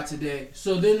bad guy today.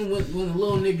 So then when the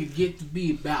little nigga get to be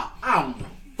about, I don't know,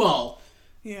 4.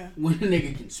 Yeah. When the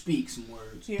nigga can speak some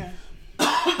words. Yeah.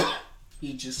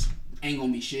 He just ain't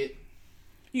gonna be shit.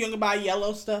 You gonna buy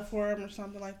yellow stuff for him or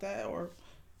something like that? Or,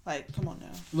 like, come on now.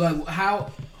 Like,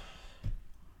 how?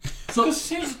 So here's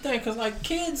the thing, because, like,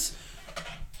 kids,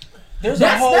 there's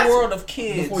a whole world of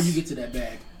kids. Before you get to that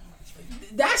bag.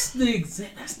 That's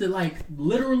like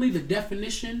literally the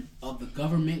definition of the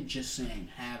government just saying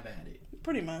have at it.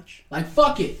 Pretty much. Like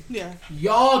fuck it. Yeah.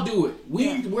 Y'all do it.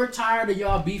 We're tired of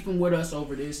y'all beefing with us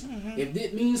over this. If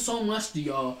it means so much to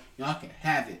y'all can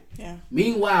have it. Yeah.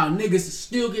 Meanwhile, niggas is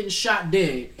still getting shot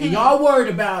dead. And y'all worried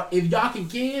about if y'all can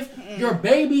give your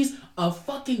babies a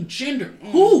fucking gender.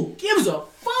 Who gives a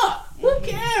fuck? Who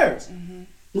cares?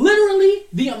 Literally,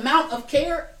 the amount of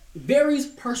care varies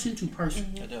person to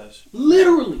person. It does.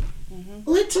 Literally.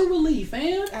 Literally,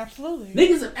 fam. Absolutely.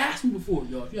 Niggas have asked me before,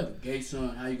 yo, if you have a gay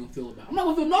son, how you gonna feel about it? I'm not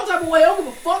gonna feel no type of way. I don't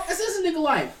give a fuck. That's his nigga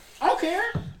life. I don't care.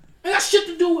 It got shit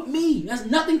to do with me. That's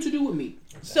nothing to do with me.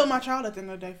 Still my child at the end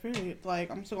of the day, period.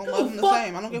 Like, I'm still gonna love him the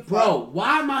same. I don't give a fuck. Bro,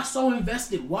 why am I so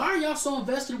invested? Why are y'all so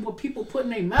invested in what people put in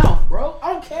their mouth, bro?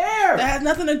 I don't care. That has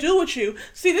nothing to do with you.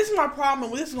 See, this is my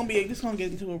problem. This is gonna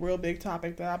get into a real big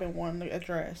topic that I've been wanting to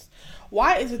address.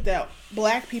 Why is it that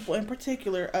black people in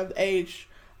particular of age,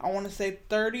 I want to say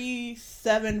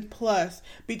 37 plus,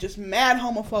 be just mad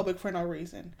homophobic for no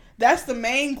reason? That's the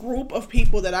main group of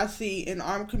people that I see in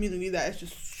our community that is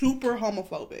just super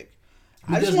homophobic.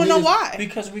 I just want to know why.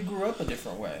 Because we grew up a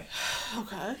different way.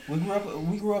 Okay.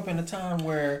 We grew up in a time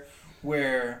where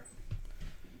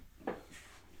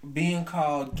being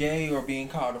called gay or being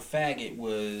called a faggot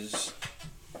was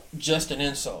just an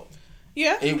insult.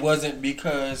 Yeah. It wasn't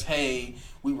because, hey,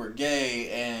 we were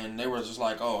gay and they were just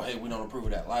like, oh, hey, we don't approve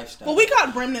of that lifestyle. Well, we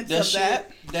got remnants of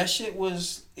that. That shit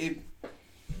was...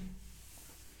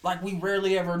 like we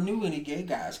rarely ever knew any gay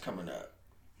guys coming up.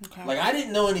 Okay. Like I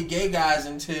didn't know any gay guys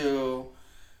until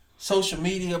social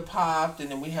media popped,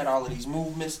 and then we had all of these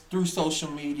movements through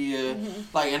social media.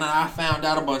 Like, and I found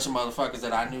out a bunch of motherfuckers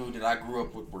that I knew that I grew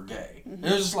up with were gay. And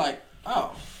it was just like,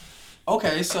 oh,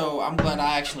 okay, so I'm glad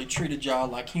I actually treated y'all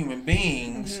like human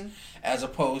beings, as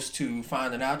opposed to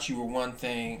finding out you were one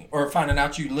thing, or finding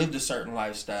out you lived a certain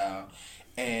lifestyle,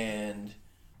 and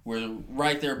were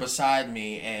right there beside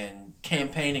me and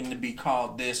campaigning to be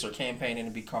called this or campaigning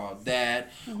to be called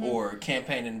that, or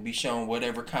campaigning to be shown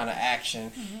whatever kind of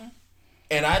action.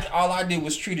 And all I did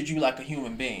was treated you like a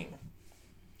human being.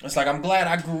 It's like, I'm glad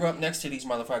I grew up next to these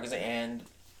motherfuckers and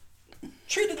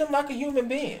treated them like a human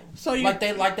being. So like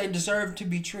they deserve to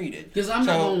be treated. Because I'm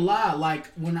not gonna lie, like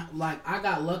I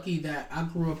got lucky that I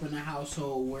grew up in a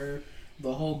household where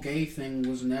the whole gay thing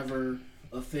was never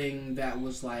a thing that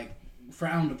was like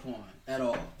frowned upon at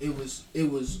all. It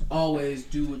was always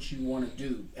do what you want to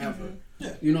do ever.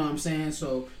 Yeah. You know what I'm saying?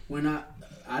 So when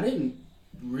I didn't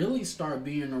really start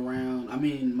being around. I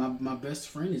mean, my best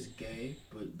friend is gay,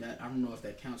 but that I don't know if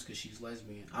that counts because she's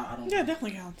lesbian. I don't. Yeah, know.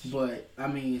 definitely counts. But I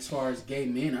mean, as far as gay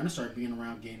men, I didn't start being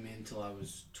around gay men until I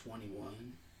was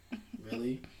 21.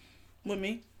 Really? With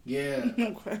me? Yeah.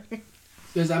 Okay.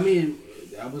 Because I mean,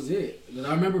 that was it. Because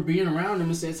I remember being around them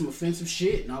and said some offensive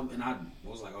shit, and I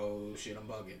was like, oh shit, I'm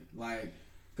bugging. Like,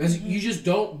 because you just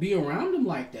don't be around them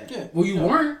like that. Yeah. Well, you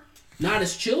weren't. Not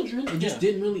as children. It just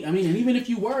didn't really. I mean, and even if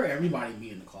you were, everybody be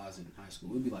in the closet in high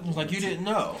school. It'd be like, it was like you didn't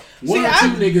know. One or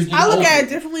two niggas. I look at it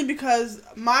differently because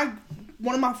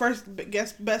one of my first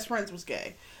best friends was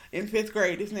gay in 5th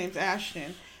grade. His name's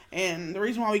Ashton, and the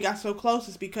reason why we got so close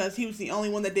is because he was the only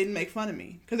one that didn't make fun of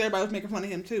me because everybody was making fun of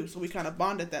him too. So we kind of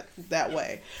bonded that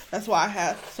way. That's why I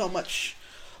have so much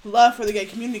love for the gay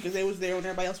community because they was there when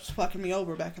everybody else was fucking me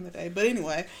over back in the day. But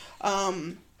anyway,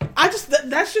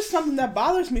 that's just something that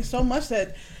bothers me so much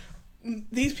that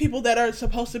these people that are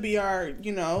supposed to be our,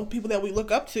 people that we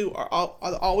look up to are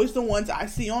always the ones I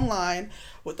see online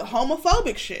with the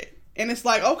homophobic shit. And it's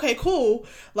like, okay, cool.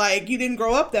 Like, you didn't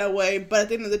grow up that way, but at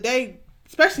the end of the day,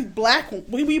 especially black,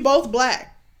 we both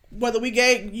black. Whether we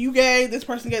gay, you gay, this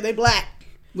person gay, they black.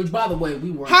 Which, by the way,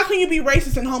 we were. How can you be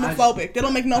racist and homophobic? They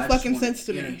don't make no fucking sense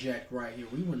to me. Interject right here.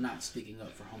 We were not sticking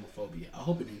up for homophobia. I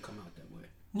hope it didn't come out that way.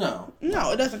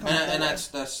 No, it doesn't come out that way. And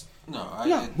that's no.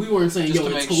 No. We weren't saying yo,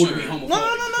 it's cool to be homophobic.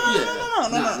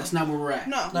 No. That's not where we're at.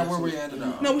 No, not where we're at at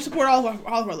all. No, we support all of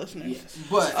our listeners. Yes,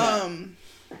 but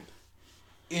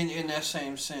in that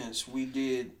same sense, we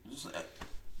did.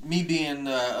 Me being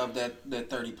of that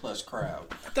 30 plus crowd.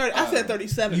 I said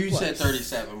 37. You plus. said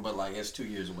 37, but like it's 2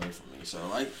 years away from me. So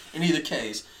like in either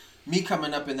case, me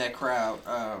coming up in that crowd.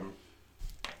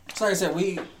 So like I said,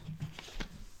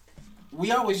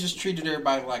 we always just treated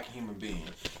everybody like a human being.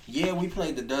 Yeah, we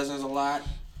played the dozens a lot,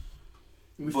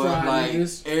 but like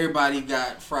niggas. Everybody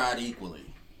got fried equally.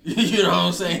 You know what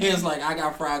I'm saying? It's like I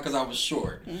got fried because I was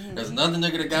short. Mm-hmm. There's another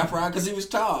nigga that got fried because he was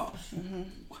tall. Mm-hmm.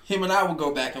 Him and I would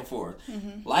go back and forth.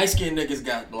 Mm-hmm. Light skinned niggas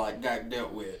got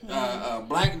dealt with.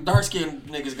 Mm-hmm. Dark skinned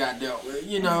niggas got dealt with.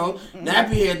 Mm-hmm.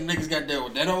 Nappy head niggas got dealt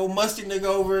with. That old musty nigga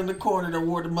over in the corner that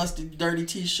wore the musty dirty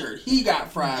t-shirt, he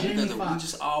got fried because we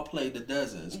just all played the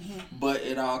dozens. Mm-hmm. But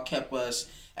it all kept us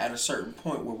at a certain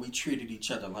point where we treated each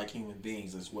other like human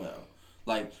beings as well.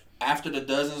 Like after the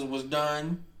dozens was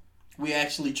done, we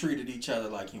actually treated each other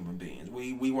like human beings.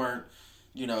 We weren't.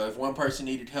 If one person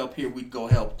needed help here, we'd go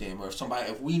help them. Or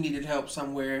if we needed help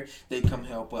somewhere, they'd come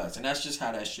help us. And that's just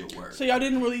how that shit works. So y'all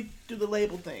didn't really do the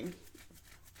label thing.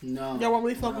 No. Y'all weren't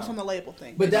really focused on the label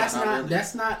thing. But that's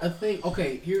not a thing.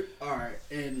 Okay, here, alright,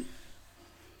 and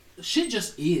shit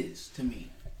just is to me.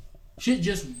 Shit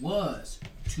just was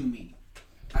to me.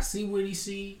 I see what he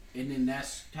see, and then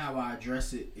that's how I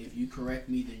address it. If you correct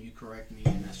me, then you correct me,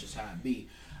 and that's just how it be.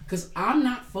 Because I'm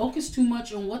not focused too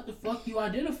much on what the fuck you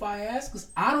identify as, because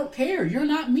I don't care. You're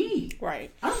not me.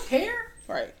 Right. I don't care.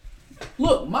 Right.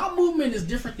 Look, my movement is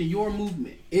different than your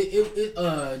movement.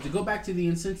 To go back to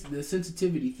the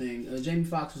sensitivity thing, Jamie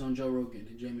Foxx was on Joe Rogan,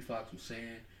 and Jamie Foxx was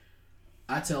saying,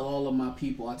 I tell all of my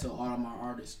people, I tell all of my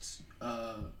artists,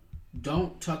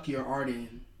 don't tuck your art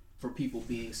in for people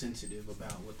being sensitive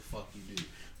about what the fuck you do.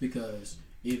 Because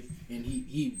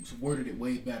he worded it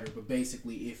way better, but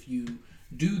basically if you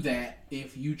do that,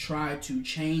 if you try to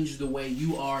change the way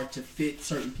you are to fit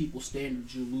certain people's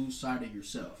standards, you lose sight of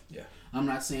yourself. Yeah. I'm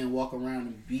not saying walk around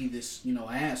and be this,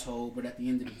 asshole, but at the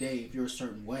end of the day, if you're a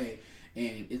certain way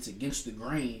and it's against the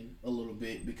grain a little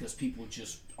bit because people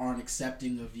just aren't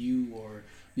accepting of you or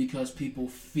because people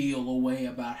feel a way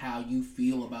about how you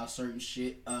feel about certain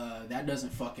shit, that doesn't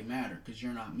fucking matter because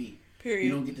you're not me. Period.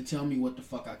 You don't get to tell me what the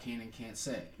fuck I can and can't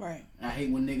say. Right. I hate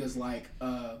when niggas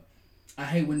I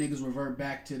hate when niggas revert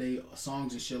back to their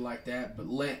songs and shit like that, but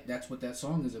that's what that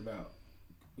song is about.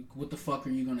 What the fuck are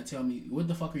you gonna tell me? What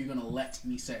the fuck are you gonna let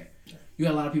me say? You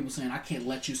got a lot of people saying, I can't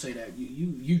let you say that.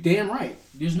 You damn right.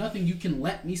 There's nothing you can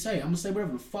let me say. I'm gonna say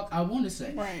whatever the fuck I want to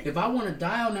say. Right. If I want to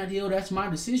die on that hill, that's my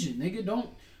decision, nigga.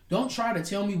 Don't try to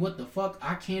tell me what the fuck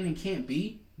I can and can't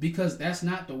be, because that's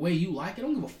not the way you like it. I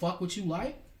don't give a fuck what you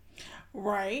like.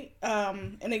 Right.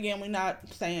 And again, we're not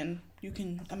saying you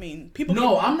can, I mean, people.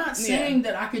 No, I'm not saying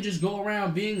that I could just go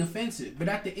around being offensive. But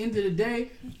at the end of the day,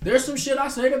 there's some shit I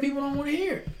say that people don't want to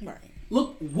hear. Right.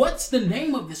 Look, what's the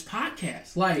name of this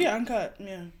podcast? Like, yeah, Uncut.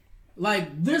 Yeah.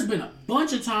 Like, there's been a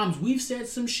bunch of times we've said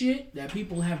some shit that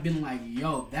people have been like,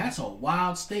 yo, that's a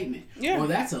wild statement. Yeah. Or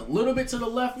that's a little bit to the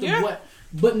left of what.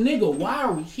 But nigga, why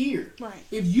are we here? Right.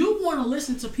 If you want to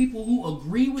listen to people who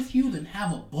agree with you, then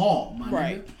have a ball, my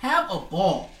nigga. Have a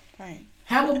ball. Right.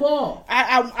 Have a ball.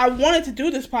 I wanted to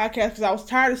do this podcast because I was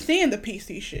tired of seeing the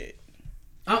PC shit.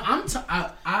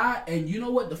 And you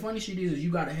know what? The funny shit is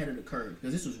you got ahead of the curve,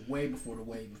 because this was way before the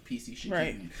wave of PC shit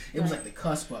came in. It was like the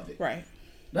cusp of it. Right.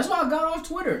 That's why I got off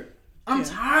Twitter. I'm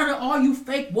tired of all you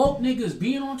fake woke niggas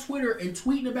being on Twitter and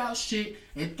tweeting about shit,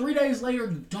 and 3 days later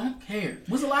you don't care.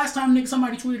 When's the last time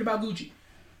somebody tweeted about Gucci?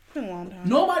 It's been a long time.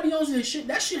 Nobody knows this shit.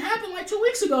 That shit happened like 2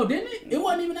 weeks ago, didn't it? It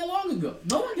wasn't even that long ago.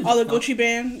 No one gives a fuck. The Gucci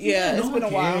ban? Yeah, it's been a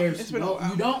while. It's been a while.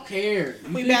 You don't care.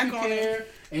 You we think back you on care,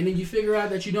 it. and then you figure out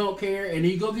that you don't care, and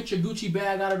then you go get your Gucci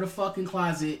bag out of the fucking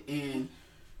closet, and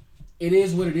it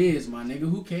is what it is, my nigga.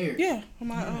 Who cares? Yeah. You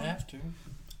have to.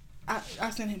 I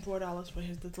sent him $4 for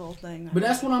this little thing. But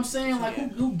that's what I'm saying. Like,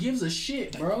 who gives a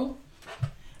shit, bro?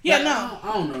 Yeah, like, no.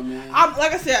 I don't know, man.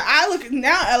 Like I said, I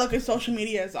look at social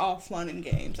media as all fun and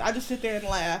games. I just sit there and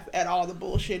laugh at all the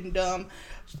bullshit and dumb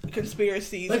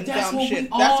conspiracies and dumb shit.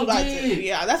 That's what I do.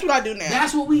 Yeah, that's what I do now.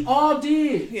 That's what we all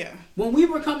did. Yeah. When we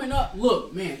were coming up,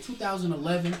 look, man,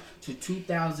 2011 to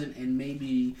 2000 and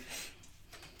maybe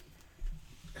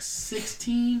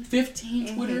 16,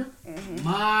 15 Twitter.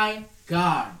 My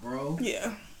God, bro.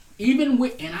 Yeah. Even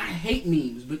with, and I hate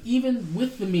memes, but even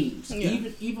with the memes,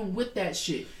 even with that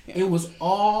shit, it was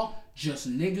all just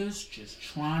niggas just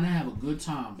trying to have a good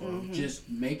time, bro. Just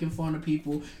making fun of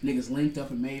people. Niggas linked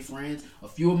up and made friends. A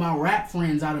few of my rap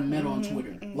friends I done met on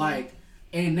Twitter. Like,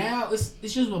 and now it's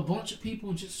just a bunch of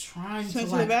people just trying to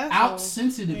like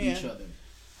out-sensitive each other.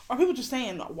 Or people just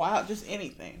saying wild, just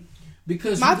anything.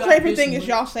 Because my favorite thing is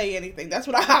y'all say anything. That's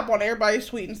what I hop on everybody's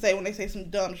tweet and say when they say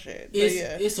some dumb shit.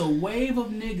 It's a wave of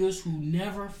niggas who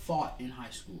never fought in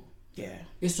high school. Yeah.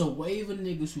 It's a wave of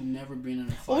niggas who never been in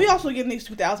a fight. Well, we also getting these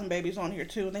 2000 babies on here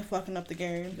too, and they fucking up the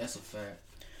game. That's a fact.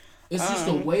 It's just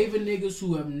a wave of niggas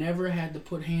who have never had to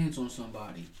put hands on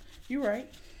somebody. You right.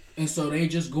 And so they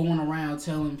just going around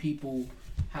telling people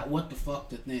what the fuck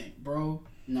to think. Bro,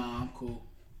 nah, I'm cool.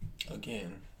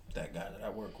 Again, that guy that I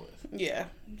work with. Yeah,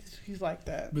 he's like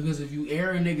that. Because if you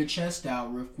air a nigga chest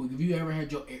out real quick, have you ever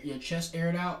had your chest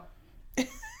aired out?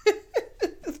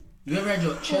 You ever had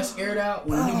your chest aired out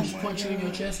when a nigga just punch you in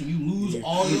your chest and you lose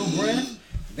all your breath?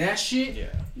 That shit?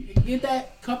 Yeah. You get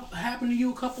that happen to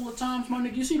you a couple of times, my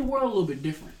nigga? You see the world a little bit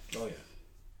different. Oh, yeah.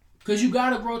 Because you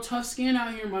gotta grow tough skin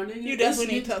out here, my nigga. You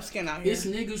definitely need tough skin out here. It's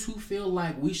niggas who feel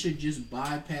like we should just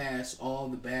bypass all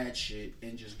the bad shit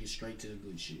and just get straight to the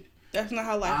good shit. That's not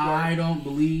how life works. I don't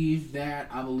believe that.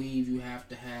 I believe you have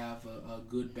to have a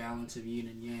good balance of yin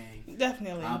and yang.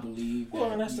 Definitely. I believe that.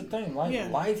 Well, that's the thing.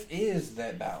 Life is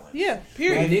that balance. Yeah,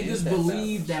 period. Niggas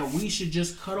believe that we should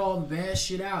just cut all the bad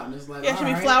shit out. And it's like, it should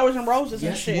be flowers and roses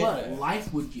and shit. Guess what?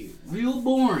 Life would get real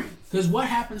boring. Because what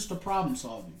happens to problem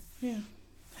solving? Yeah.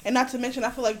 And not to mention,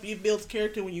 I feel like it builds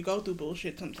character when you go through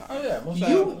bullshit sometimes. Oh,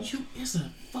 yeah. It's a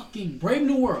fucking Brave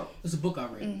New World. It's a book I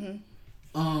read.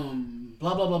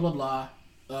 Blah blah blah blah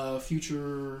blah.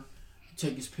 Future,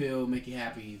 take his pill, make you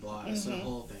happy. Blah. It's the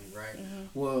whole thing, right?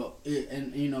 Well,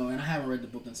 and I haven't read the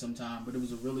book in some time, but it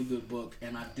was a really good book,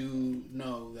 and I do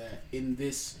know that in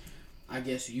this, I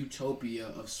guess, utopia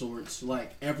of sorts,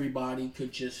 like everybody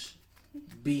could just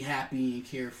be happy and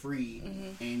carefree,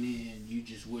 and then you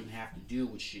just wouldn't have to deal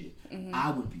with shit. I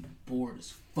would be bored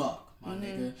as fuck. My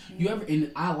nigga, you ever?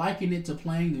 And I liken it to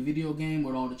playing the video game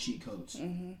with all the cheat codes.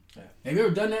 Yeah. Have you ever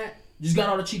done that? Just got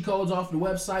all the cheat codes off the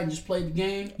website and just played the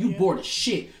game. You bored as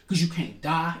shit because you can't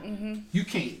die. You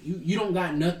can't. You don't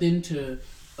got nothing to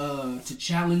to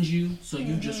challenge you, so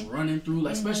you just running through,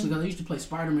 like, especially because I used to play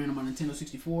Spider-Man on my Nintendo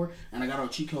 64, and I got all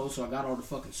cheat codes, so I got all the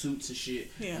fucking suits and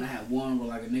shit, and I had one where,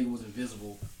 like, a nigga was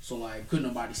invisible, so, like, couldn't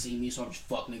nobody see me, so I just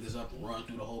fuck niggas up and run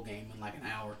through the whole game in, like, an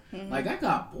hour. Like, that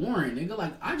got boring, nigga.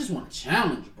 Like, I just want a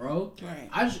challenge, bro. Right.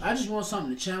 I just want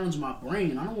something to challenge my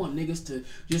brain. I don't want niggas to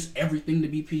just everything to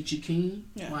be peachy keen.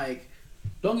 Yeah. Like,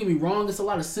 don't get me wrong, it's a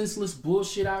lot of senseless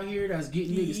bullshit out here that's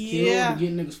getting niggas killed and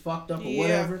getting niggas fucked up or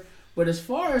whatever. But as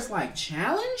far as, like,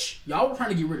 challenge, y'all were trying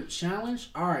to get rid of challenge?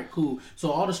 Alright, cool.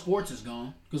 So all the sports is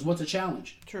gone. Because what's a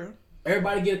challenge? True.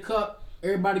 Everybody get a cup.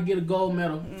 Everybody get a gold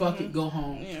medal. Fuck it, go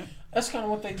home. Yeah. That's kind of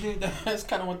what they do. That's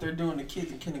kind of what they're doing to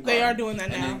kids in kindergarten. They are doing that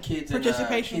now. And then kids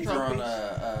Participation trophies. trophies.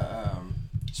 Are on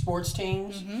sports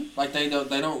teams. Like they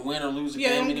don't win or lose a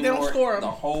game anymore. They don't score 'em. The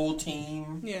whole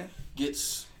team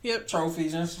gets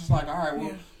trophies, and it's just like, all right,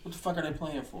 well, what the fuck are they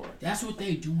playing for? That's what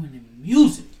they doing in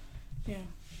music. Yeah.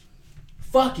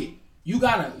 Fuck it. You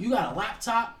got a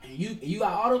laptop and you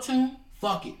got auto-tune?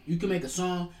 Fuck it. You can make a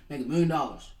song, make $1 million.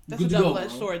 That's a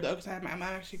double-edged sword, though, because I'm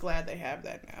actually glad they have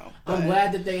that now. I'm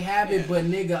glad that they have it, but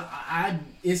nigga,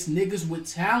 it's niggas with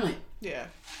talent. Yeah.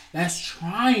 That's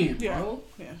trying, bro.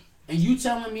 Yeah. And you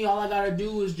telling me all I gotta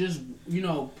do is just,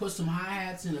 put some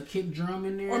hi-hats and a kick drum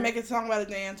in there? Or make a song about a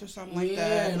dance or something like that.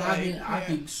 Yeah, and like, I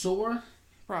can soar.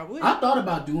 Probably. I thought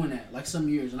about doing that, like, some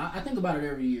years, and I think about it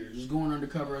every year. Just going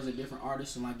undercover as a different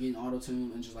artist and, like, getting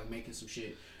auto-tune and just, like, making some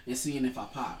shit and seeing if I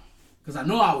pop. Because I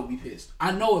know I would be pissed.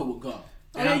 I know it would go.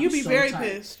 Oh, yeah, you'd be very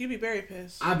pissed. You'd be very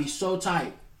pissed. I'd be so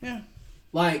tight. Yeah.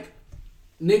 Like,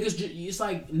 it's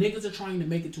like niggas are trying to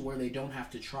make it to where they don't have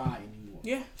to try anymore.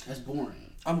 Yeah. That's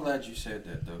boring. I'm glad you said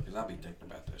that, though, because I be thinking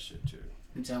about that shit, too.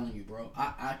 I'm telling you, bro.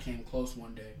 I came close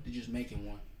one day to just making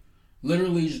one.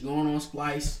 Literally just going on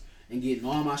Splice and getting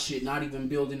all my shit, not even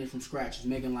building it from scratch. Just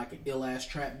making, like, an ill-ass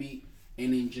trap beat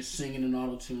and then just singing an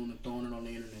auto-tune and throwing it on the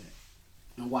internet.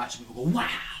 And watching people go, wow,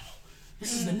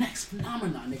 this is the next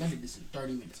phenomenon. Nigga, I did this in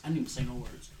 30 minutes. I didn't even say no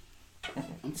words.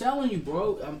 I'm telling you,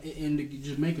 bro. And to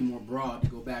just make it more broad, to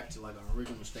go back to, like, our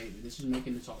original statement, this is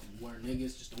making it talk where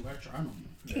niggas just don't gotta try no more.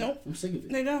 Nope. I'm sick of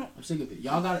it. They don't. I'm sick of it.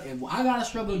 Y'all gotta, if I gotta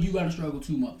struggle, you gotta struggle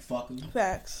too, motherfucker.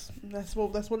 Facts. That's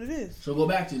what it is. So go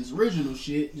back to this original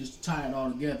shit, just tie it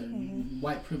all together.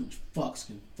 White privilege fucks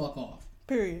can fuck off.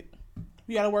 Period.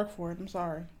 You gotta work for it. I'm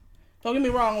sorry. Don't get me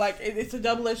wrong, like, it's a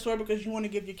double-edged sword because you want to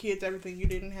give your kids everything you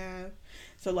didn't have.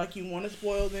 So, like, you want to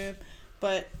spoil them,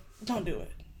 but don't do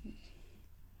it.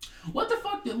 What the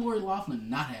fuck did Lori Loughlin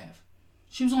not have?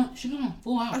 She was on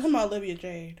Full House. I'm talking about Olivia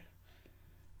Jade.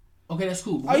 Okay, that's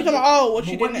cool. Oh, you talking about, what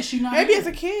she what didn't did she not Maybe have? as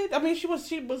a kid. I mean, she was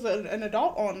an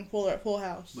adult on Full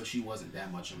House. But she wasn't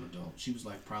that much of an adult. She was,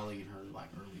 like, probably in her, like,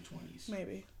 early 20s.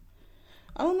 Maybe.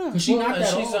 I don't know. Because she's not that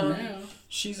she's old on, now.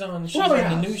 She's on Fuller the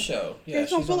House. new show. Yeah,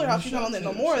 she's on Fuller House. She's not on it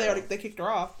no more. They kicked her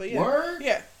off. But yeah. Word?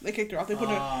 Yeah, they kicked her off. They put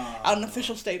her out an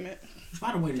official statement.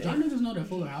 By the way, did y'all niggas know that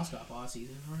Fuller House got 5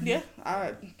 seasons already?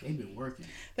 Yeah. They've been working.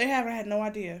 They haven't. I had no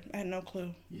idea. I had no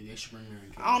clue. Yeah, they should bring Mary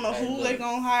Kate. I don't know who they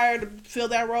gonna hire to fill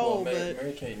that role, Well, but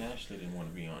Mary-Kate and Ashley didn't want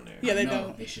to be on there. yeah, they No,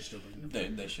 don't. they should still bring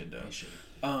them. They should, though. They should.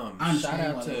 Shout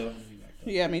out to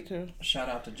Yeah, me too.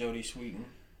 Jodie Sweetin.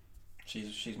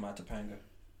 She's my Topanga.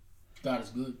 God is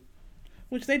good.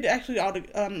 Which they actually all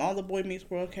the Boy Meets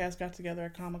World cast got together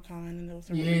at Comic-Con and it was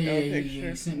a really dope picture. Yeah,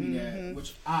 he sent me that.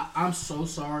 Which I'm so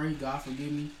sorry, God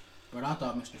forgive me, but I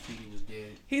thought Mr. Feedy was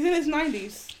dead. He's in his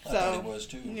 90s, so I thought he was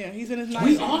too. yeah, he's in his We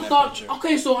 90s. all thought.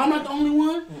 Okay, so I'm not the only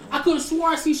one. I could have swore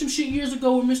I seen some shit years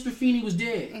ago where Mr. Feeney was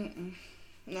dead.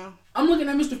 No, I'm looking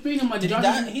at Mr. Feeney. I'm like, Did he y'all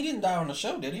die? just- He didn't die on the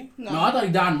show, did he? no, No, I thought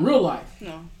he died in real life.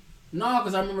 no. No,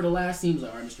 because I remember the last scene was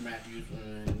like, all right, Mr. Matthews,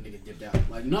 and nigga dipped out.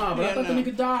 Like, nah, but I Yeah, thought no.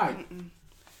 the nigga died.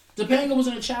 Topanga was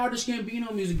in a Childish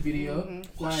Gambino music video.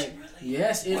 Like,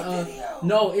 yes, it, What video?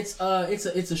 no, it's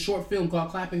a short film called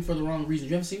 "Clapping for the Wrong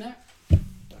Reasons." You ever seen that?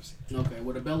 Okay,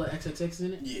 with a Bella XXX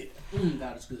in it. Yeah.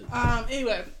 God, it's good.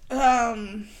 Anyway,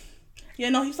 yeah,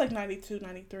 no, he's like 92,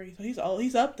 93, so he's old.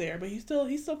 He's up there, but he's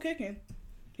still kicking.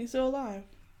 He's still alive.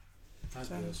 I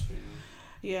guess.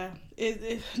 Yeah,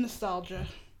 it's nostalgia.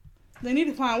 They need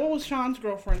to find, what was Sean's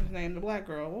girlfriend's name? The black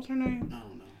girl. What's her name? I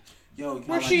don't know. Yo,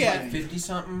 Where's she at? Like 50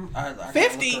 something.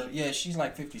 50? Yeah, she's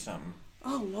like 50 something.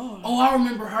 Oh Lord. Oh, I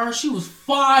remember her. She was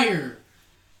fire.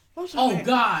 What's her Oh name?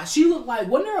 God, she looked like.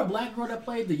 Wasn't there a black girl that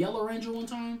played the Yellow Ranger one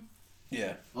time?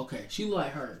 Yeah. Okay, she looked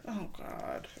like her. Oh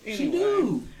God. She Anyway.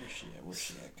 do. Where's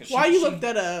she at? 'Cause While she- you she- look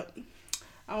that up,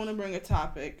 I want to bring a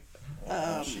topic.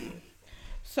 Oh, shit.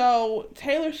 So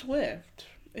Taylor Swift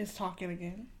is talking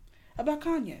again about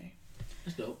Kanye,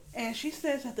 That's dope. and she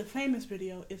says that the Famous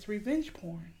video is revenge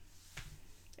porn,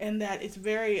 and that it's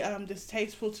very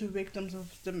distasteful to victims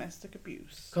of domestic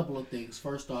abuse. Couple of things.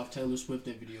 First off, Taylor Swift,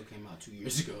 that video came out 2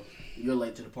 years ago. You're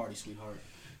late to the party, sweetheart.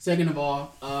 Second of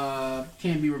all,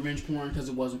 can't be revenge porn because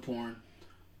it wasn't porn.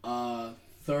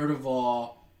 Third of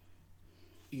all,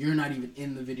 you're not even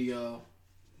in the video.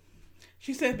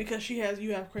 She said because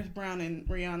you have Chris Brown and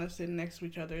Rihanna sitting next to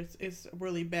each other, it's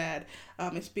really bad.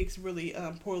 It speaks really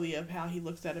poorly of how he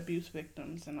looks at abuse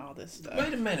victims and all this stuff.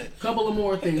 Wait a minute. Couple of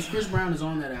more things. Chris Brown is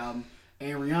on that album,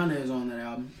 and Rihanna is on that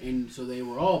album, and so they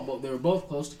were both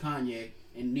close to Kanye,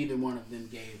 and neither one of them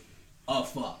gave a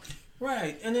fuck.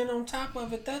 Right, and then on top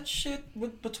of it, that shit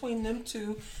between them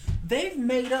two, they've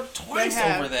made up twice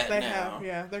over that now. They have,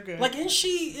 yeah, they're good. Like, isn't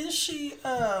she?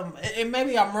 And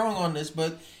maybe I'm wrong on this,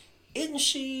 but isn't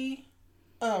she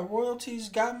royalty's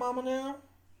godmama now?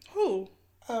 Who?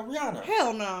 Rihanna.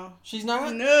 Hell no. She's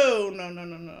not?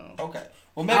 No. Okay.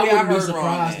 Well, maybe I heard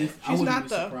wrong.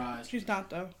 She's not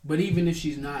though. But even if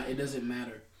she's not, it doesn't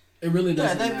matter. It really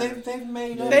doesn't matter. They've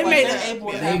made up.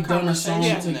 They've done a song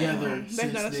together.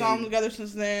 They've done a song together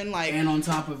since then. Like, and on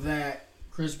top of that,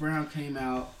 Chris Brown came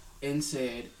out and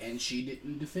said, and she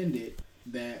didn't defend it,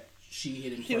 that she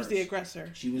hit him first. She was the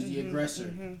aggressor. She was the aggressor.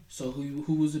 Mm-hmm. So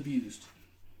who was abused?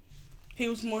 He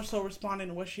was more so responding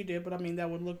to what she did, but I mean,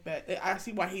 that would look bad. I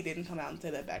see why he didn't come out and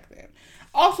say that back then.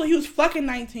 Also, he was fucking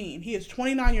 19. He is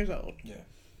 29 years old. Yeah.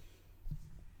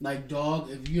 Like,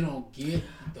 dog, if you don't get...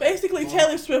 Basically,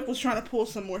 Taylor Swift was trying to pull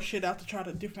some more shit out to try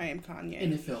to defame Kanye.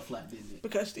 And it fell flat, didn't it?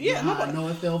 Because, I know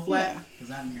it fell flat.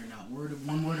 Because I didn't hear not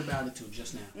one word about it till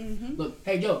just now. Mm-hmm. Look,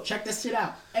 hey, yo, check this shit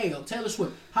out. Hey, yo, Taylor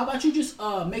Swift, how about you just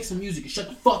make some music and shut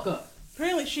the fuck up?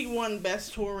 Apparently, she won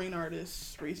Best Touring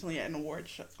Artist recently at an award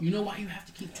show. You know why you have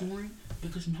to keep touring?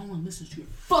 Because no one listens to your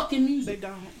fucking music. They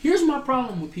don't. Here's my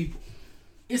problem with people.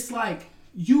 It's like,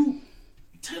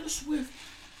 Taylor Swift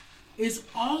is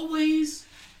always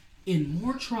in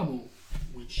more trouble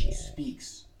when she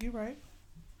speaks. You're right.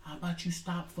 How about you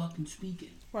stop fucking speaking?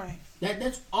 Right.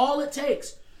 That's all it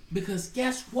takes. Because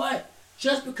guess what?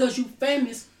 Just because you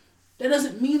famous, that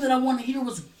doesn't mean that I want to hear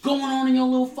what's going on in your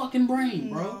little fucking brain,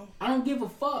 bro. No. I don't give a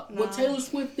fuck what Taylor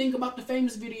Swift think about the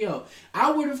famous video.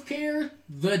 I would have cared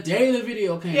the day the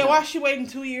video came out. Yeah, why is she waiting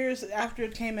 2 years after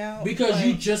it came out? Because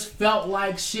you just felt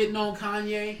like shitting on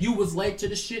Kanye. You was late to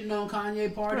the shitting on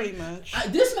Kanye party. Pretty much.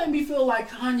 This made me feel like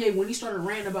Kanye when he started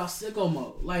ranting about sicko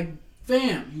mode. Like,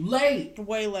 fam, you late.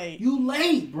 Way late. You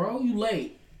late, bro. You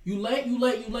late. You late.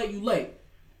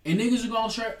 And niggas are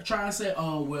gonna try and say,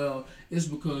 oh, well, it's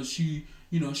because she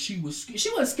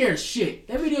wasn't scared of shit.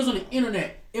 That video's on the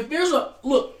internet. If there's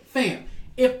look, fam,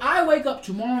 if I wake up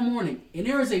tomorrow morning and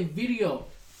there is a video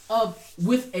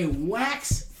with a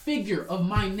wax figure of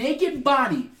my naked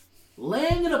body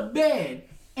laying in a bed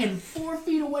and 4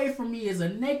 feet away from me is a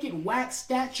naked wax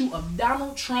statue of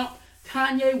Donald Trump,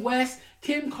 Kanye West,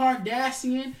 Kim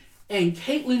Kardashian, and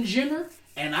Caitlyn Jenner,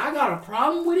 and I got a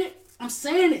problem with it, I'm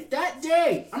saying it that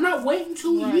day. I'm not waiting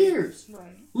 2 years.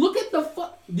 Right. Look at the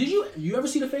fuck. Did you ever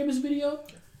see the famous video?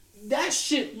 That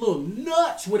shit look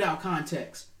nuts without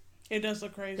context. It does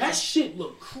look crazy. That shit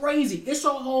look crazy. It's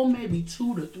a whole maybe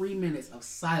 2 to 3 minutes of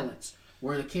silence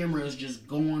where the camera is just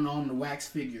going on the wax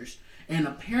figures. And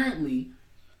apparently,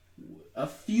 a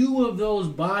few of those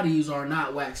bodies are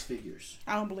not wax figures.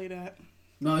 I don't believe that.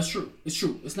 No, it's true. It's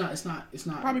true. It's not.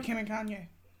 Probably Kim and Kanye.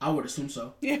 I would assume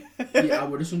so. Yeah. Yeah, I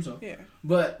would assume so. Yeah.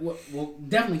 But, well,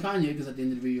 definitely Kanye, because at the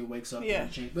end of the video, wakes up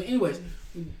and change. But anyways,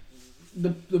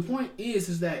 the point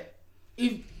is that,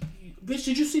 bitch,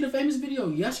 did you see the famous video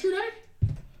yesterday?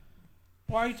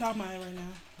 Why are you talking about it right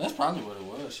now? That's probably what it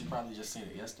was. She probably just seen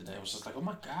it yesterday. It was just like, oh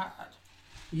my God.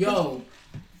 Yo,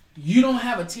 you don't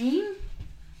have a team?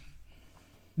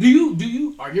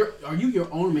 Are you your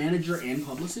own manager and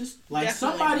publicist? Like,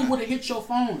 Definitely somebody would have hit your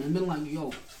phone and been like,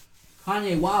 yo,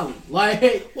 Kanye Wally.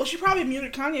 Like, well, she probably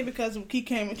muted Kanye because she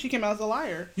came out as a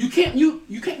liar. You can't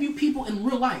mute people in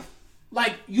real life.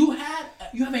 Like, you have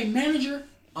a manager,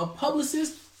 a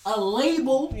publicist, a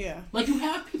label. Yeah. Like, you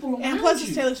have people around you. And plus,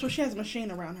 it's Taylor Swift. She has a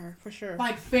machine around her, for sure.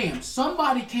 Like, fam,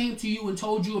 somebody came to you and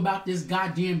told you about this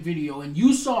goddamn video, and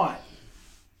you saw it.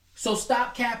 So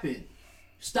stop capping.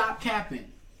 Stop capping.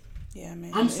 Yeah,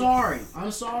 man. I'm sorry. Well,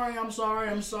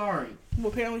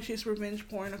 apparently she's revenge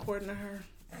porn, according to her.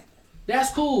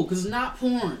 That's cool, because it's not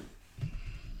porn.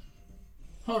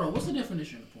 Hold on, what's the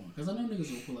definition of porn? Because I know niggas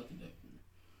will pull up the definition.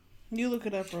 You look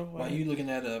it up real quick. While you looking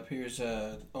that up, here's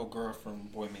girl from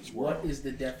Boy Meets World. What is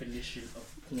the definition of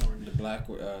porn? The black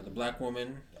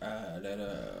woman that This is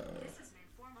an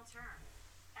informal term.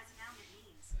 As a noun, it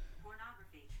means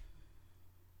pornography.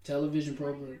 Television Want to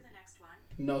program. hear the next one?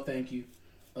 No, thank you.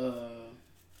 No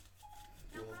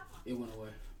problem. It went away.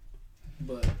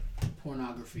 But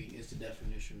pornography is the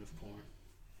definition of porn.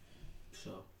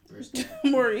 So there's that.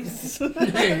 Maurice.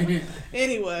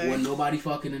 Anyway, When nobody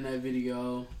fucking in that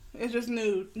video. it's just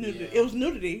nudity. Yeah. It was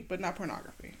nudity, but not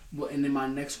pornography. Well, and then my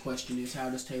next question is, how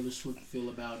does Taylor Swift feel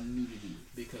about nudity?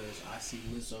 Because I see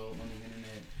Lizzo on the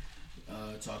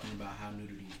internet talking about how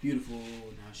nudity is beautiful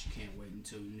and how she can't wait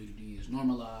until nudity is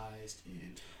normalized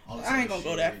and all this I ain't other gonna go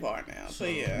shit. that far now, So,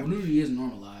 but yeah. well, nudity is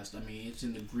normalized. I mean, it's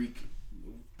in the Greek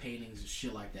paintings and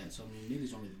shit like that. So, I mean,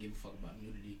 niggas don't really give a fuck about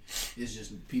nudity. It's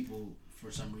just people,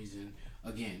 for some reason,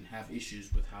 again, have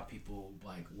issues with how people,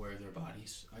 like, wear their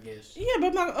bodies, I guess. Yeah,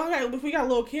 but if we got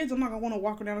little kids, I'm not gonna want to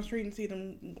walk down the street and see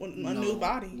them a nude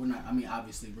body. We're not. I mean,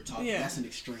 obviously, we're talking. Yeah. That's an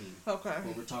extreme. Okay.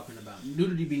 But we're talking about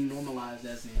nudity being normalized,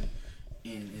 as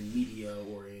in media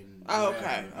or in. Oh, whatever.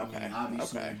 okay, I mean, okay,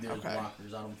 obviously, okay, there's okay.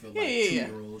 rockers. I don't feel Yeah, like yeah.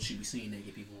 2-year-olds should be seeing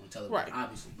naked people on television. Right.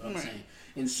 Obviously, but I'm Right. saying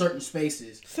in certain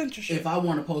spaces. Censorship. If I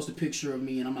want to post a picture of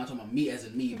me, and I'm not talking about me as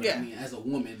in me, but Yeah. I mean as a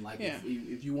woman, like Yeah.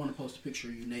 if you want to post a picture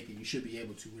of you naked, you should be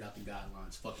able to without the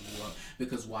guidelines fucking you up.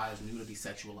 Because why is nudity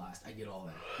sexualized? I get all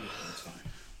that. Yeah, that's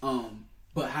fine.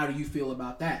 But how do you feel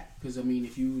about that? Because I mean,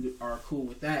 if you are cool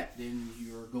with that, then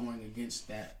you're going against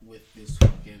that with this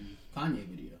fucking Kanye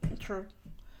video. True.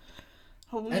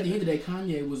 At the end of the day,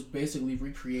 Kanye was basically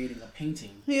recreating a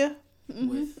painting Yeah.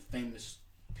 with famous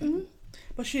people.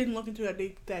 But she didn't look into that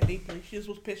deeply. She just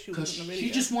was pissed she was Because in the video.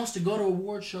 she just wants to go to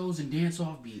award shows and dance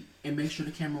off beat and make sure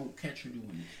the camera will catch her doing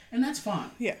it. And that's fine.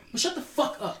 Yeah. But shut the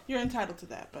fuck up. You're entitled to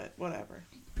that, but whatever.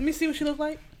 Let me see what she looks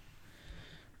like.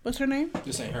 What's her name?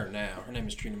 This ain't her now. Her name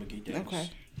is Trina McGee Davis. Okay.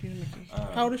 Gina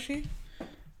McKee. How old is she?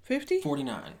 50?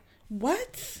 49.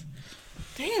 What?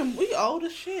 Damn, we old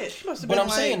as shit. She must have But been I'm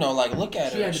saying though, like, look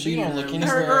at She her. had to She be don't in look her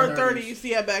anywhere. her her girl 30, 30s. you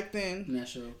see her back then. In that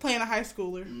show. Playing a high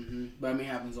schooler. But I mean, it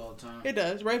happens all the time. It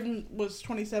does. Raven was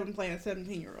 27 playing a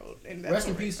 17-year-old. And that's Rest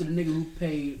in what peace to the nigga who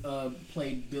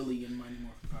played Billy in Mighty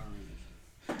Morphin Power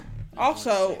Rangers.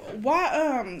 Also,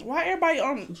 why everybody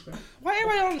on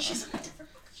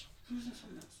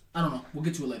I don't know. We'll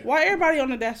get to it later. why everybody on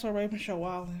the That's So Raven show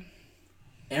wilding?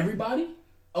 Everybody?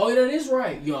 Oh, that is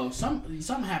right. Yo, something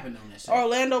happened on that set.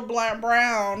 Orlando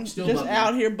Brown Still just bugging.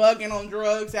 out here bugging on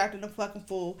drugs, acting a fucking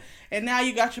fool. And now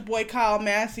you got your boy Kyle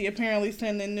Massey apparently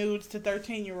sending nudes to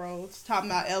 13-year-olds, talking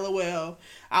about LOL,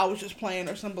 I was just playing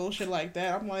or some bullshit like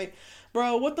that. I'm like,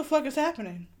 bro, what the fuck is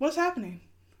happening? What's happening?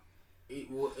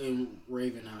 And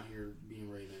Raven out here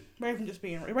being Raven. Raven just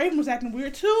being Raven was acting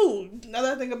weird too. Now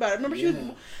that I think about it, remember she was,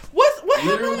 Yeah. what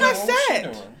happened on Literally, that What was she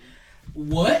set? doing?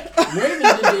 What? Raven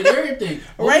did everything.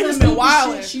 Raven's Stupid been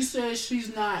wildin'. shit. She says she's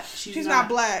not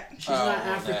black. She's not Oh,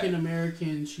 African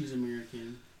American. She's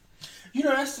American. You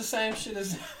know, that's the same shit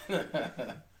as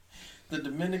the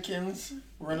Dominicans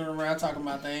running around talking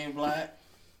about they ain't black.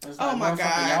 It's Oh, my motherfucker,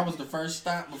 God. Y'all was the first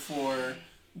stop before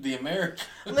the Americans.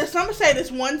 Listen, I'm gonna say this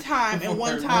one time and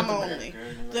one time only.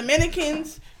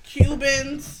 Dominicans,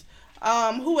 Cubans,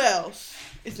 who else?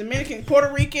 It's Dominican,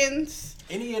 Puerto Ricans.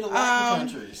 Any of the Latin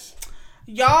countries.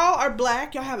 Y'all are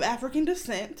black. Y'all have African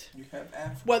descent. You have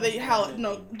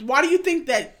Africa. Why do you think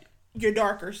that you're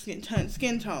darker skin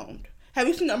toned? Have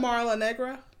you seen Amara La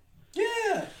Negra?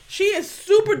 Yeah. She is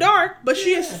super dark, but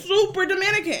she is super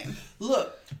Dominican.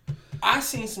 Look, I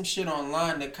seen some shit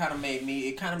online that kind of made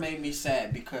me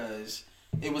sad because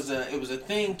it was a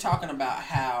thing talking about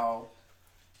how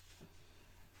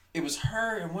it was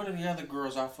her and one of the other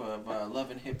girls off of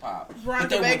Love and Hip Hop.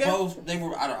 Veronica Vega? I don't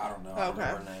know. I don't know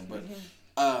her name,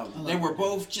 but they were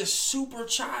both just super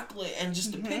chocolate, and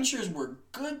just the pictures were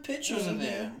good pictures of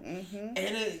them.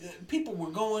 And people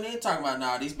were going in talking about,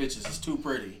 nah, these bitches is too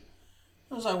pretty.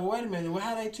 I was like, well, wait a minute, well,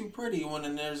 how they too pretty? When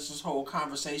then there's this whole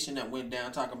conversation that went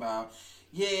down talking about,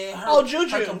 Juju.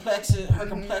 her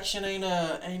complexion ain't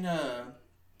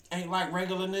like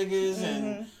regular niggas,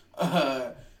 and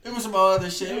it was some other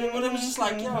shit. But it was just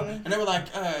like, yo, and they were like,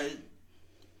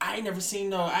 I ain't never seen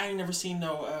no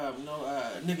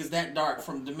niggas that dark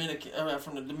from the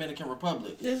Dominican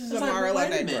Republic. This is It's like, Amara well, La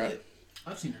wait a Negra. minute.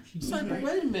 I've seen her. She's It's like, well,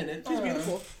 wait a minute. She's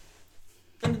beautiful.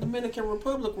 In the Dominican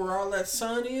Republic, where all that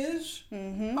sun is,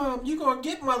 you gonna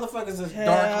get motherfuckers that's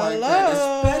dark like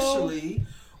that, especially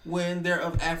when they're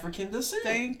of African descent.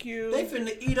 Thank you. They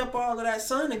finna eat up all of that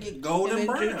sun and get golden And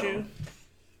then brown. Juju.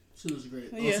 She was great.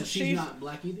 Yeah, So she's not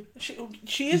black either?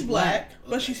 She is black, black.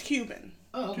 but Okay. she's Cuban.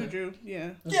 Oh, okay. Juju, yeah.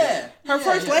 Yeah, Her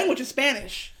first language is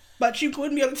Spanish, but you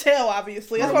wouldn't be able to tell,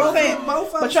 obviously. That's Right, what I'm right, saying. right.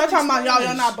 Both of But y'all us talking about speak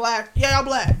y'all not black. Yeah, y'all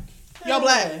black. Y'all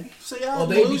black. So y'all Oh,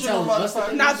 they be delusional telling us that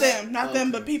motherfuckers. Not them, not them,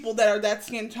 Okay. but people that are that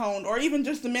skin toned, or even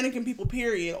just Dominican people,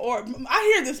 period. Or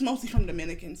I hear this mostly from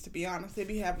Dominicans, to be honest. They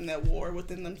be having that war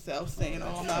within themselves, saying,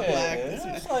 "Oh, I'm not black." This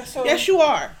and It's that. like, so, Yes, you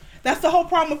are. That's the whole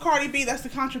problem with Cardi B. That's the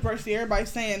controversy. Everybody's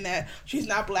saying that she's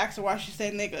not black, so why she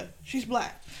say nigga? She's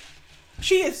black.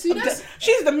 She is.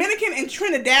 She's Dominican and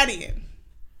Trinidadian.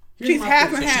 She's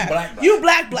half and half. Black. You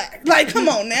black. Like, come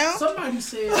on now. Somebody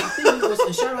said, I think it was,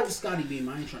 and shout out to Scotty Beam.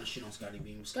 I ain't trying to shit on Scotty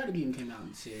Beam. Scotty Beam came out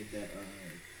and said that,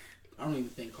 I don't even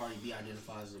think Cardi B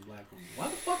identifies as a black woman. Why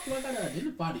the fuck do I gotta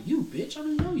identify to you, bitch? I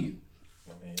don't know you.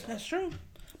 That's true.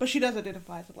 But she does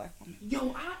identify as a black woman.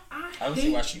 Yo, I don't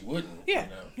see why she wouldn't. Yeah.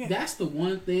 You know? That's the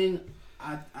one thing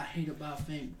I hate about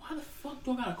fame. Why the fuck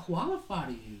do I gotta qualify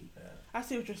to you? I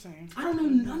see what you're saying. I don't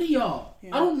know none of y'all.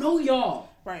 Yeah. I don't know y'all.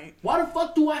 Right. Why the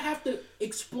fuck do I have to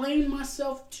explain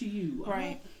myself to you?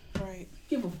 Right.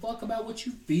 Give a fuck about what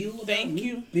you feel about Thank me,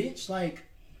 you. bitch. Like,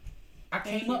 I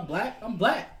came up black. I'm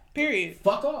black. Period.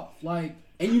 Fuck off. Like,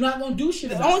 and you're not gonna do shit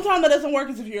The about only time that doesn't work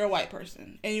is if you're a white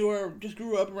person and you just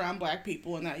grew up around black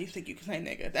people and now you think you can say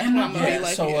nigga. That's when I'm gonna be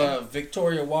like, so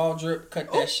Victoria Waldrop, cut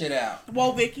that shit out.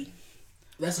 Whoa, Vicky.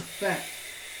 That's a fact.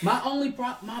 My only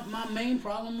my main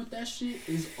problem with that shit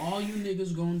is all you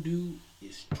niggas gonna do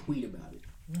is tweet about it.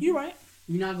 You right.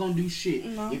 You're not gonna do shit.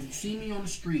 No. If you see me on the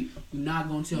street, you're not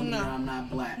gonna tell me that I'm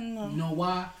not black. No. You know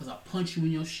why? Because I punch you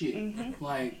in your shit. Mm-hmm.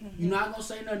 Like, you're not gonna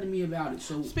say nothing to me about it.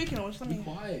 So Speaking of which, let be me.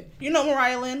 quiet. You know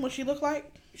Mariah Lynn, what she look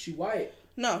like? She white.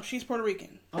 No, she's Puerto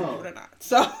Rican. Oh. Believe it or not.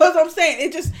 So that's what I'm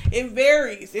saying. It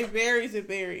varies. It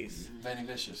varies. Vanny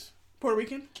Vicious. Puerto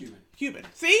Rican? Cuban.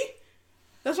 See?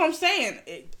 That's what I'm saying.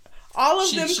 All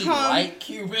of them she come. like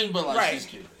Cuban, but like Right. she's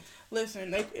Cuban.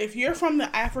 Listen, if you're from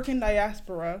the African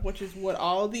diaspora, which is what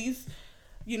all these,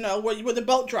 where the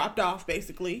boat dropped off,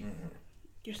 basically,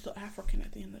 you're still African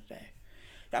at the end of the day.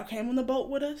 Y'all came on the boat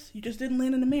with us. You just didn't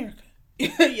land in America.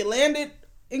 You landed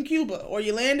in Cuba, or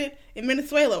you landed in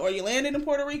Venezuela, or you landed in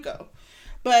Puerto Rico.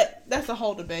 But that's a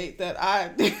whole debate that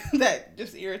that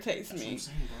just irritates That's me. what I'm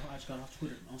saying, bro. I just got off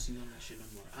Twitter. I don't see none of that shit no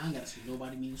more. I ain't gotta see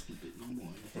nobody being stupid no more.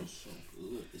 It feels so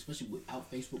good, especially without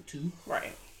Facebook too.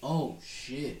 Right. Oh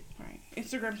shit. Right.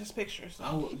 Instagram's just pictures.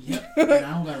 So. Yep. And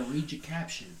I don't gotta read your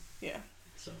caption. Yeah.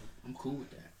 So I'm cool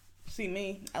with that. See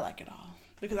me, I like it all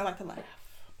because I like to laugh.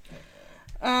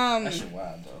 That shit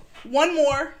wild though. One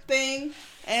more thing,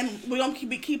 and we're gonna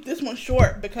keep this one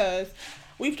short because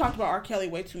we've talked about R. Kelly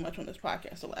way too much on this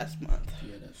podcast the last month.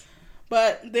 Yeah, that's.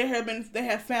 But they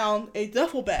have found a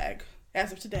duffel bag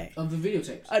as of today. Of the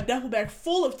videotapes. A duffel bag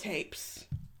full of tapes,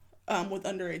 with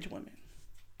underage women.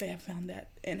 They have found that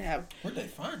and have. Where'd they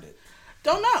find it?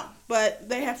 Don't know, but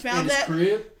they have found that.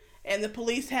 Crib? And the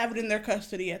police have it in their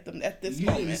custody at this you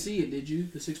moment. You didn't see it, did you?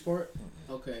 The 6-part?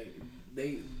 Okay.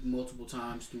 They multiple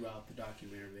times throughout the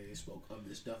documentary they spoke of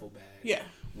this duffel bag. Yeah.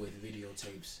 With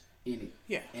videotapes in it.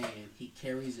 Yeah. And he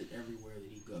carries it everywhere that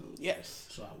he goes. Yes.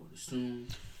 So I would assume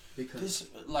because This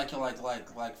like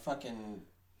fucking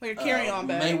Like a carry-on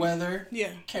bag. Mayweather. Yeah.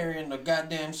 Carrying the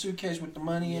goddamn suitcase with the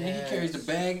money in it. He carries the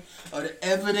bag of the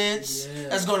evidence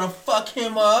that's gonna fuck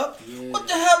him up. Yeah. What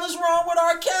the hell is wrong with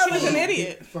R. Kelly? He's an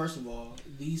idiot. First of all,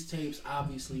 these tapes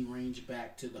obviously range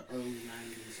back to the early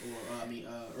 90s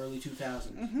or early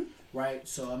 2000s, right?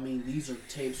 So I mean, these are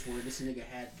tapes where this nigga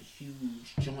had the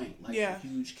huge joint, like a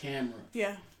huge camera,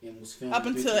 and was filming up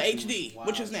until bitches HD, wild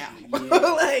which is now.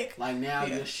 shit. like now,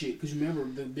 your shit. Because remember,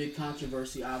 the big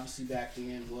controversy obviously back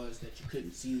then was that you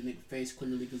couldn't see the nigga face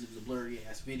clearly because it was a blurry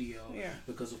ass video. Yeah.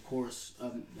 Because of course,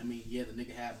 the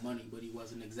nigga had money, but he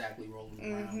wasn't exactly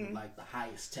rolling around with like the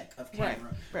highest tech of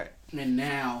camera. Right. And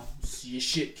now your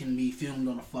shit can be filmed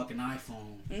on a fucking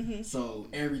iPhone. So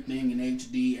everything in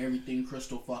HD, everything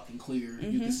crystal fucking clear.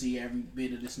 You can see every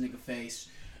bit of this nigga face.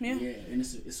 Yeah, and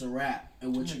it's a wrap.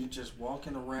 And what you just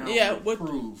walking around with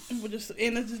proof. With just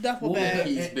in his duffel bag.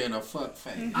 He's been a fuck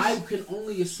face. I can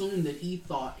only assume that he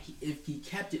thought if he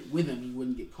kept it with him, he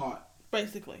wouldn't get caught.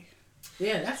 Basically.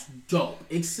 Yeah, that's dope.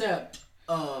 Except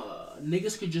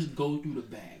niggas could just go through the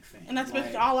bag, fam. And that's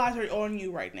because all eyes are on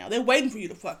you right now. They're waiting for you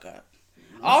to fuck up.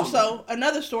 Also,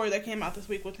 another story that came out this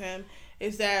week with him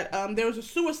is that there was a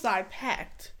suicide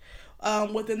pact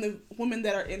within the women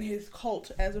that are in his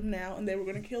cult as of now, and they were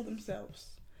going to kill themselves.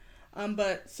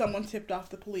 But someone tipped off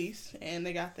the police, and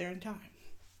they got there in time.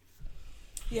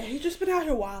 Yeah, he's just been out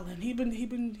here wilding. He been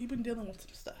dealing with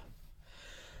some stuff.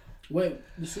 Wait,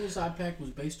 the suicide pact was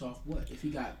based off what? If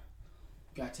he got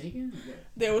taken?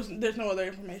 There's no other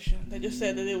information. They just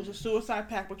said that it was a suicide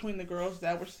pact between the girls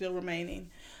that were still remaining.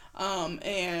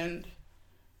 And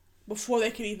before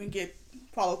they could even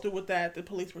follow through with that, the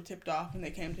police were tipped off and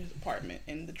they came to his apartment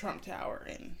in the Trump Tower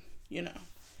and,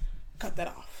 cut that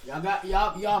off.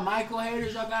 Y'all Michael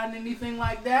haters, y'all got anything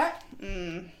like that?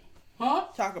 Huh?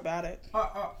 Talk about it.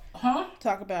 Huh?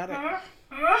 Talk about it.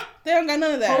 They don't got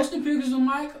none of that. Posting pictures of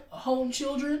Mike holding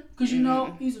children because you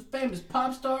know he's a famous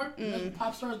pop star. That's what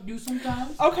pop stars do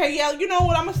sometimes. Okay, yeah, you know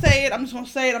what? I'm gonna say it. I'm just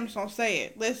gonna say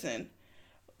it. Listen,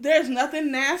 there's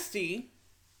nothing nasty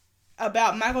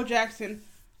about Michael Jackson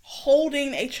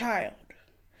holding a child.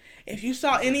 If you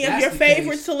saw any of your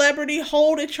favorite celebrity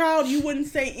hold a child, you wouldn't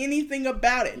say anything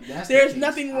about it. There's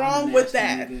nothing wrong with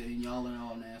that. And y'all are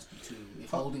all nasty too. If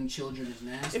holding children is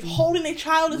nasty, if holding a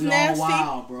child is nasty,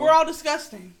 wild, bro. we're all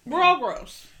disgusting. We're all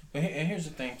gross. And here's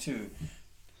the thing too.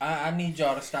 I need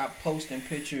y'all to stop posting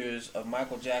pictures of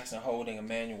Michael Jackson holding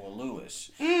Emmanuel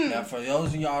Lewis. Now, for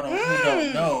those of y'all who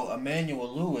don't know,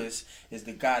 Emmanuel Lewis is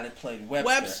the guy that played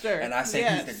Webster. And I say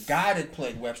he's the guy that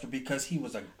played Webster because he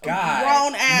was a guy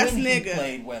grown-ass when nigga. He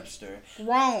played Webster.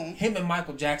 Grown. Him and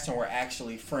Michael Jackson were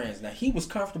actually friends. Now, he was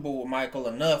comfortable with Michael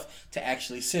enough to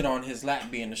actually sit on his lap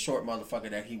being the short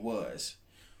motherfucker that he was.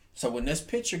 So when this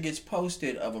picture gets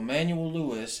posted of Emmanuel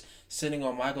Lewis sitting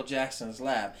on Michael Jackson's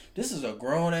lap, this is a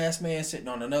grown-ass man sitting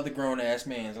on another grown-ass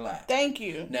man's lap. Thank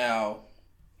you. Now,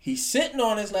 he's sitting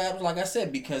on his lap, like I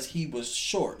said, because he was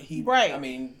short. Right. I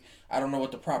mean, I don't know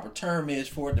what the proper term is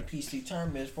for it, the PC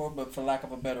term is for it, but for lack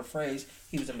of a better phrase,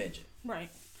 he was a midget. Right.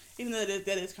 Even though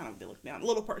that is kind of the look down.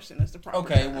 Little person is the proper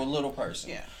Okay, term. well, little person.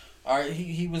 Yeah. All right,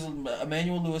 he was,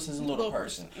 Emmanuel Lewis is a little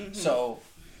person. Mm-hmm. So,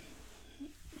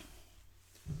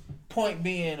 point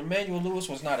being, Emmanuel Lewis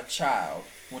was not a child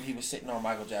when he was sitting on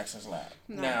Michael Jackson's lap.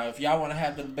 No. Now, if y'all want to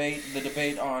have the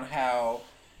debate on how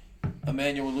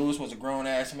Emmanuel Lewis was a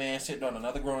grown-ass man sitting on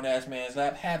another grown-ass man's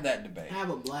lap, have that debate. Have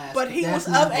a blast. But he was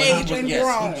of age and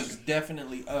grown. He was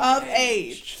definitely of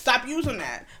age. Stop using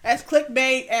that as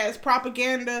clickbait, as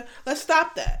propaganda. Let's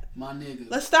stop that. My nigga.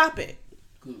 Let's stop it.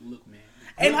 Good look, man.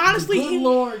 And honestly,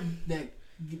 the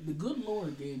good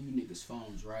Lord gave you niggas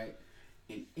phones, right?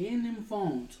 And in them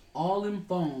phones, all them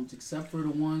phones, except for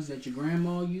the ones that your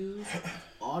grandma used,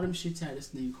 all them shits had this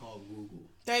thing called Google.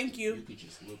 Thank you. You could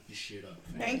just look the shit up.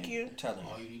 Man. Thank you.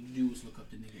 All you need to do is look up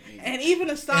the nigga age. And even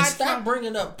aside and stop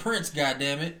bringing up Prince,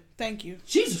 goddammit. Thank you.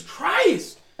 Jesus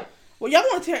Christ! Well, y'all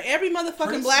want to tear every motherfucking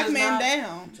Prince black man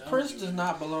down. Prince does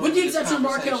not belong. With the exception of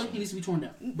R. Kelly, he needs to be torn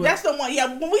down. But that's the one.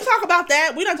 Yeah, when we talk about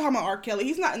that, we're not talking about R. Kelly.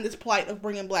 He's not in this plight of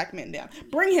bringing black men down.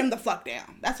 Bring him the fuck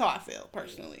down. That's how I feel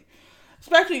personally.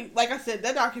 Especially, like I said,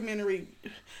 that documentary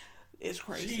is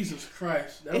crazy. Jesus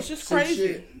Christ. It's just crazy.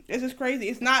 Shit. It's just crazy.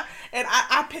 It's not, and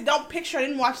I don't picture, I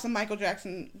didn't watch the Michael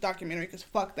Jackson documentary because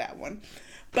fuck that one.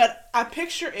 But I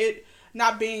picture it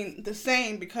not being the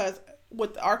same because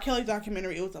with the R. Kelly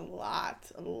documentary, it was a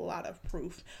lot of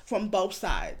proof from both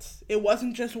sides. It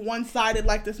wasn't just one-sided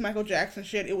like this Michael Jackson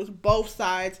shit. It was both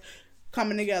sides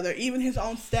coming together. Even his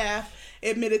own staff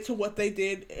admitted to what they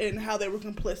did and how they were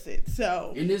complicit.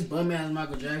 So in this bum ass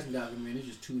Michael Jackson documentary, it's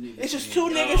just two niggas. It's just two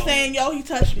niggas saying, "Yo, he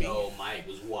touched me." Yo, Mike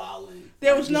was wilding.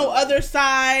 There was no other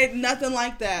side, nothing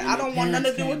like that. I don't want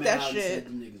nothing to do with that shit. Said the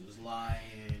niggas was lying.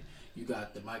 You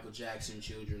got the Michael Jackson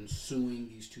children suing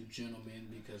these two gentlemen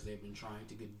because they've been trying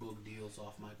to get book deals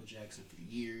off Michael Jackson for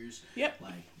years. Yep.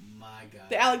 Like, my God.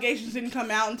 The allegations didn't come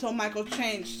out until Michael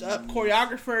changed up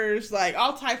choreographers. Like,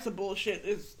 all types of bullshit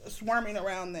is swarming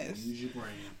around this. Use your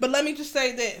brain. But let me just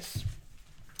say this.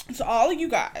 To all of you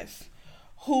guys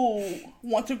who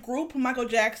want to group Michael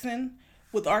Jackson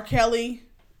with R. Kelly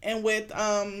and with,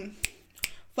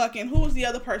 who was the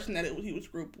other person that he was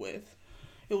grouped with?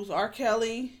 It was R.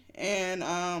 Kelly and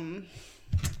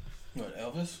what,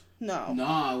 Elvis? No,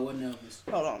 it wasn't Elvis.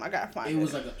 Hold on, I gotta find it. It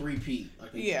was like a three-peat.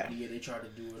 Like they tried to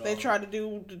do it all. They tried to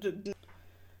do.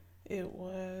 It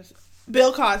was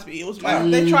Bill Cosby. It was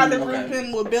they tried to group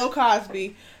him with Bill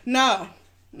Cosby. No,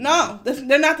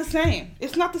 they're not the same.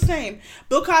 It's not the same.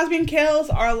 Bill Cosby and Kells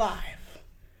are alive.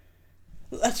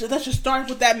 Let's just start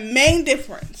with that main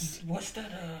difference. What's that?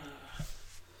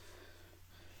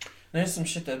 There's some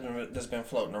shit that's been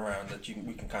floating around that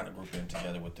we can kind of group in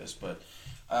together with this, but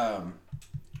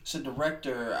it's a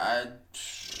director.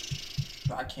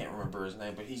 I can't remember his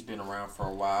name, but he's been around for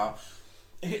a while.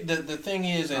 The thing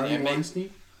is,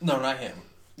 Weinstein? No, not him.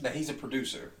 That he's a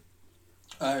producer,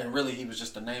 and really he was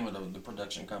just the name of the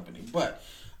production company. But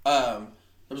there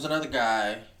was another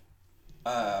guy,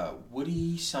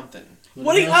 Woody something.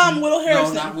 Woody Harrelson.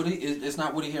 No, not Woody. It's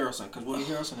not Woody Harrelson because Woody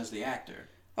Harrelson is the actor.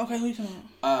 Okay, who you talking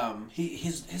about?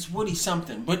 His Woody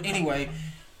something. But anyway,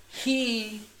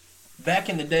 he back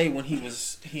in the day when he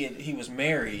was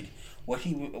married, what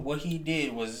he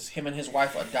did was him and his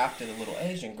wife adopted a little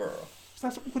Asian girl.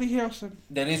 That's Woody Harrelson.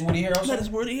 That is Woody Harrelson? That is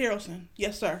Woody Harrelson.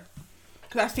 Yes, sir.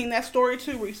 Because I've seen that story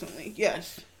too recently.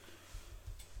 Yes.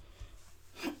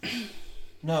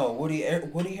 No, Woody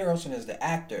Harrelson is the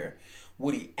actor.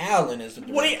 Woody Allen is the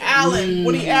director.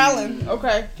 Woody Allen.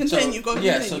 Okay, continue. Go.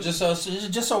 Yeah, continue. so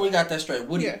just so we got that straight,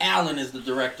 Woody Allen is the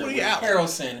director. Woody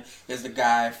Harrelson is the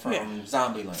guy from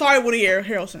Zombieland. Sorry, Woody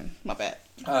Harrelson. My bad.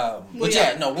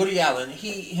 Woody Allen.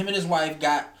 Him and his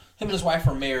wife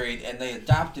were married, and they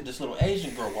adopted this little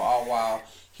Asian girl. All while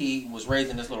he was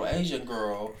raising this little Asian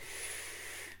girl,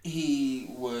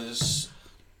 he was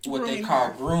what they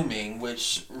call grooming,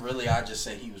 which really I just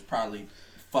say he was probably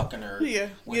fucking her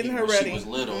when she was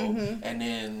little, and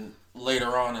then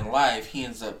later on in life he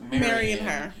ends up marrying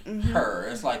her.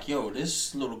 It's like, yo,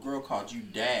 this little girl called you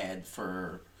dad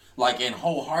for and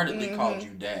wholeheartedly called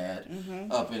you dad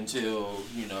up until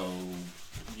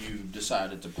you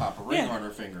decided to pop a ring on her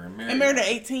finger and married her at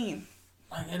 18.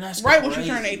 And that's right crazy. When she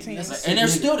turned 18, and they're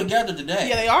still together today.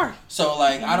 Yeah, they are. So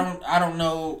I don't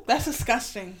know. That's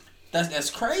disgusting. That's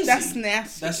crazy. That's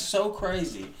nasty. That's so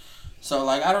crazy. So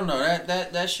I don't know,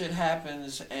 that shit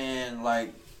happens, and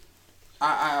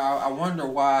I wonder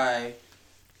why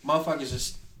motherfuckers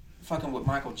just fucking with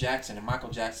Michael Jackson, and Michael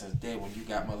Jackson's dead when you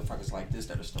got motherfuckers like this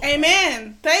that are still Amen.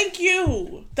 Alive. Thank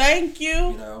you.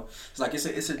 You know, it's like it's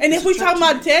a. And if we talking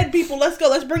about dead people, let's go.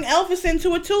 Let's bring Elvis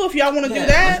into it too. If y'all want to do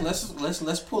that, let's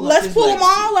pull. Let's pull them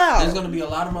all out. There's gonna be a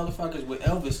lot of motherfuckers with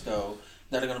Elvis though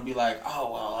that are gonna be like,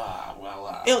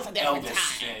 it was a different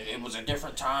time. It was a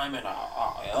different time, and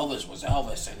Elvis was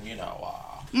Elvis, and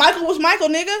Michael was Michael,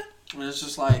 nigga. It's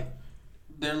just like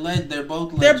they're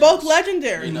both legends. They're both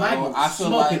legendary. You know, Michael I feel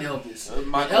smoking like Elvis.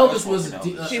 Elvis was a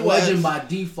legend by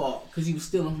default because he was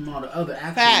stealing from all the other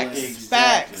actors.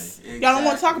 Facts. Y'all don't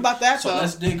want to talk about that, so though.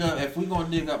 Let's dig up. If we're gonna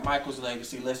dig up Michael's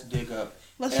legacy, let's dig up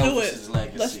Elvis's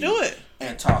legacy. Let's do it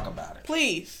and talk about it.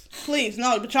 Please,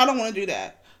 no, but y'all don't want to do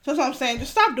that. So that's what I'm saying.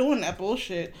 Just stop doing that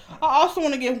bullshit. I also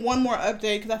want to give one more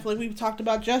update because I feel like we've talked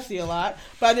about Jesse a lot,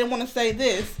 but I didn't want to say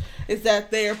this, is that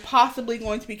they're possibly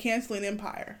going to be canceling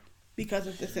Empire because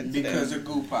of this incident. Because of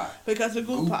Gupac.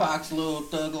 Gupac's little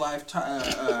thug life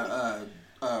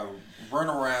run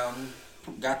around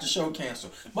got the show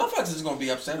canceled. Motherfuckers is going to be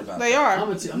upset about They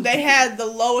are. They had the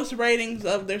lowest ratings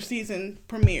of their season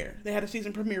premiere. They had a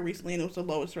season premiere recently, and it was the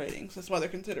lowest ratings. That's why they're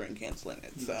considering canceling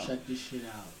it. So check this shit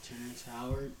out. Terrence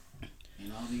Howard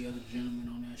and all the other gentlemen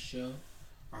on that show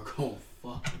are going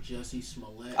fuck Jussie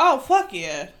Smollett. Oh, fuck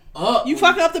yeah. You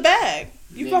fucking up the bag.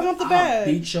 I'll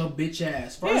beat your bitch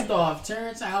ass. First off,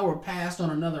 Terrence Howard passed on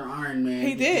another Iron Man.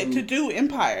 He did, to do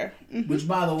Empire. Which,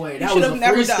 by the way, that was a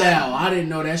freestyle. I didn't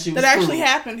know that shit was That actually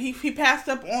happened. He passed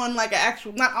up on an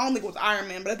actual, not only was Iron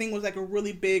Man, but I think it was a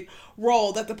really big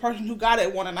role that the person who got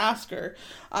it won an Oscar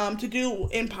to do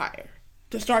Empire,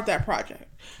 to start that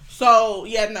project. So,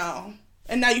 yeah, no.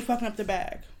 And now you fucking up the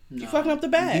bag. You fucking up the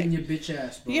bag. Beating your bitch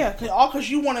ass, bro. Yeah, because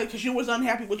you was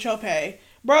unhappy with your pay.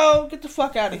 Bro, get the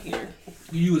fuck out of here.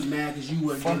 You was mad because you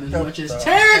wasn't getting as much as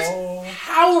Terrence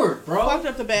Howard, bro. Fucked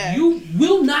up the bag. You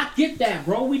will not get that,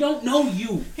 bro. We don't know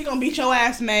you. He gonna beat your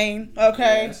ass, man.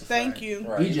 Okay, thank you.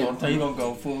 Right. He gonna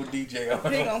go full DJ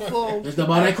on He gonna full. It's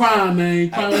about that crime,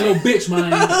 man. Crime little bitch,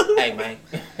 man. Hey, man.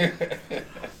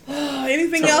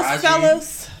 Anything else,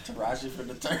 fellas? Taraji for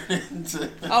the turn into.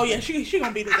 Oh yeah, she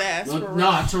gonna beat his ass.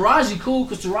 Nah, Taraji cool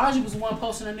because Taraji was the one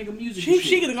posting that nigga music.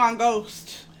 She could have gone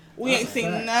ghost. We ain't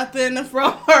seen nothing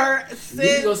from her since. We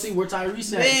need to go see where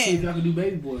Tyrese at. See if y'all can do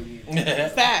Baby Boy again.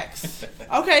 Facts.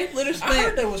 Okay, Little Split. I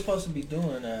heard they were supposed to be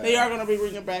doing. They are gonna be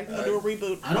bringing back. They're gonna do a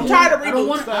reboot. I'm tired of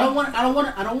reboots. I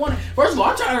don't want it. First of all,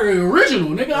 I'm tired of the original,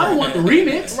 nigga. I don't want the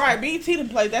remix. Right, BET to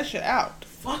play that shit out.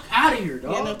 Fuck out of here,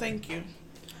 dog. Yeah, no, thank you.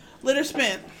 Little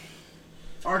Spin.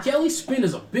 R. Kelly's spin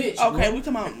is a bitch. Okay, bro. we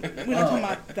talking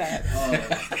about that.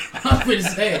 I'm finna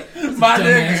say my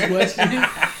nigga.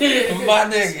 My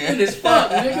nigga. Spin as fuck,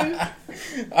 nigga.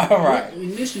 All right.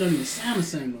 This shit don't even sound the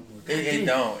same no more.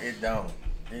 It don't.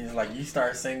 It's like you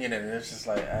start singing it, and it's just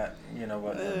like, you know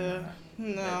what?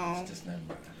 No. It's just never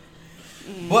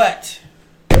mind. But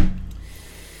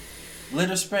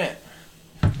Little Spin.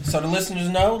 So the listeners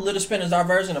know, Little Spin is our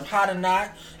version of Hot or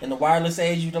Not in the wireless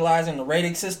age, utilizing the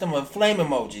rating system of flame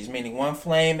emojis, meaning one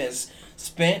flame is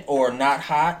spent or not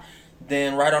hot,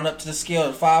 then right on up to the scale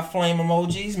of 5 flame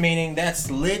emojis, meaning that's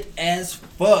lit as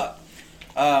fuck.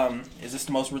 Is this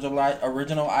the most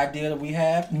original idea that we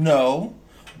have? No,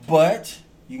 but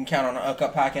you can count on the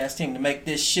Uncut Podcast team to make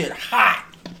this shit hot.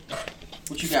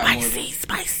 What you got,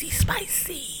 Spicy.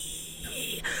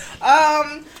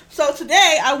 So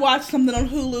today I watched something on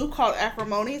Hulu called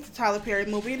Acrimony. It's a Tyler Perry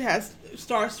movie. It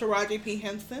stars Taraji P.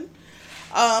 Henson.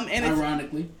 And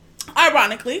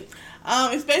Ironically,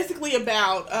 it's basically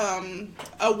about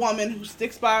a woman who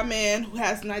sticks by a man who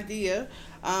has an idea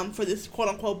for this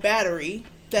quote-unquote battery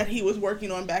that he was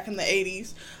working on back in the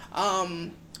 80s.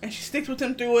 And she sticks with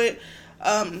him through it.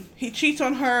 He cheats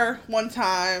on her one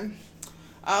time.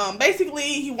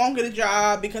 Basically, he won't get a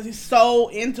job because he's so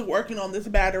into working on this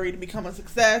battery to become a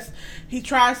success. He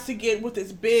tries to get with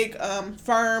this big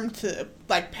firm to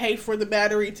like pay for the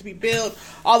battery to be built.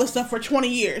 All this stuff for 20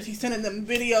 years. He's sending them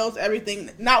videos,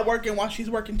 everything, not working while she's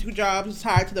working 2 jobs,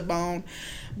 tied to the bone,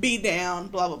 beat down,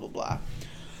 blah, blah, blah, blah.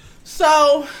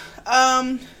 So,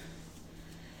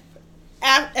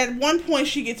 at one point,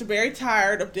 she gets very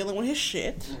tired of dealing with his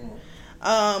shit.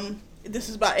 This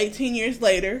is about 18 years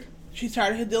later. She's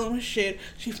tired of dealing with shit.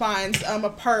 She finds a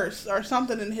purse or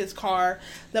something in his car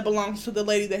that belongs to the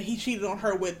lady that he cheated on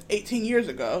her with 18 years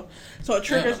ago. So it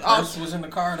triggers the purse was in the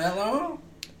car that long?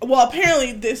 Well,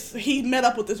 apparently he met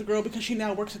up with this girl because she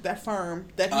now works at that firm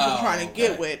that he's been trying to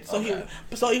get with. So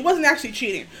he wasn't actually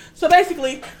cheating. So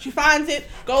basically, she finds it,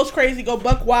 goes crazy, go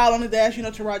buck wild on the dash. You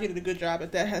know, Taraji did a good job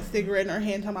at that. Has a cigarette in her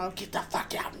hand, talking about, "Get the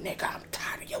fuck out, nigga! I'm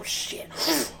tired of your shit."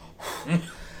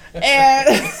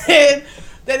 and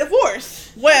they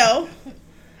divorce. Well,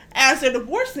 as they're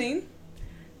divorcing,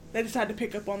 they decide to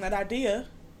pick up on that idea,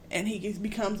 and he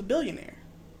becomes a billionaire.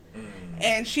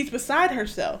 And she's beside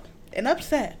herself and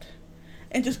upset,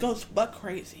 and just goes buck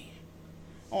crazy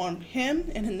on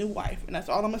him and his new wife, and that's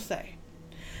all I'm gonna say.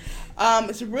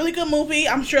 It's a really good movie.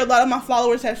 I'm sure a lot of my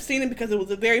followers have seen it because it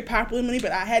was a very popular movie,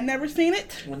 but I had never seen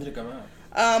it. When did it come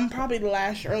out? Probably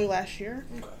early last year.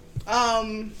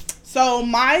 Okay. So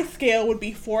my scale would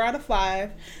be 4 out of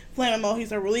 5. Flamin'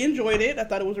 Mojis, I really enjoyed it. I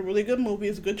thought it was a really good movie.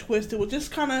 It's a good twist. It was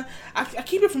just kind of, I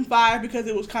keep it from 5 because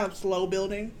it was kind of slow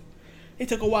building. It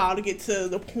took a while to get to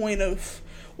the point of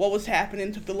what was happening.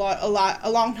 It took a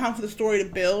long time for the story to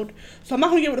build. So I'm not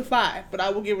going to give it a 5, but I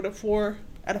will give it a 4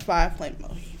 out of 5 Flamin'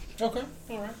 Mojis. Okay,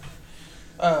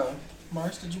 alright.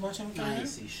 Mars, did you watch anything? I ain't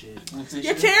see shit.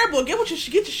 You're terrible. Get your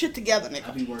shit together, nigga.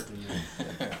 I be working, man.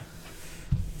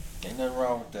 Ain't nothing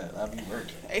wrong with that. I be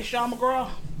working. Hey, Sean McGraw,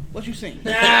 what you seen?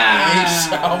 Hey,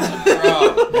 Sean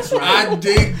McGraw. That's right. I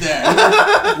dig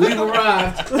that. We've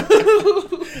arrived.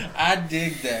 I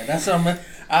dig that. That's something.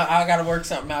 I gotta work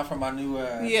something out for my new.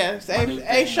 Yes, my new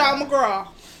hey, thing, Sean McGraw.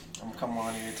 I'm gonna come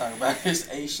on here and talk about this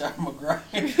A. Sean McGraw.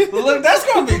 Look, that's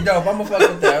gonna be dope. I'm gonna fuck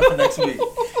with that for next week.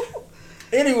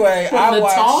 Anyway, From I the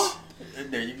watched. Tall?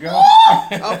 There you go.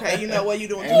 Okay, you know what, you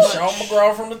doing too And much. Sean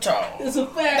McGraw from the Tall. It's a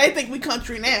fact. They think we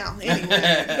country now. Anyway,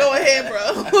 go ahead, bro.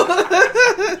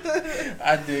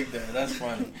 I dig that. That's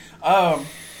funny.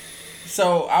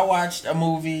 So I watched a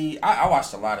movie. I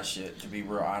watched a lot of shit, to be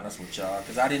real honest with y'all,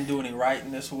 because I didn't do any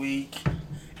writing this week,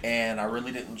 and I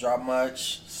really didn't draw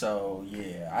much. So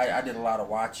yeah, I did a lot of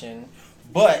watching,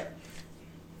 but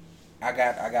I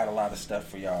got a lot of stuff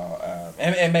for y'all,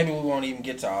 and maybe we won't even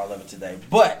get to all of it today.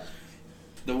 But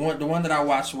the one that I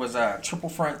watched was Triple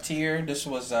Frontier. This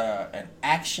was an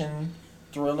action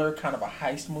thriller, kind of a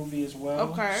heist movie as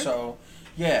well. Okay. So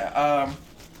yeah,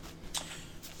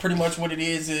 pretty much what it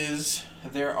is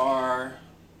there are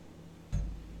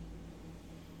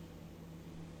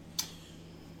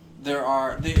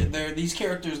these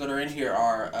characters that are in here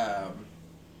are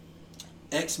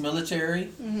ex-military,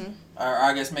 or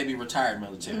I guess maybe retired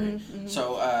military.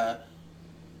 So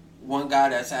one guy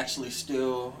that's actually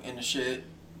still in the shit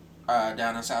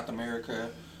down in South America,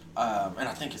 and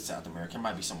I think it's South America, it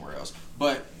might be somewhere else,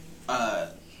 but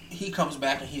he comes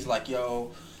back and he's like,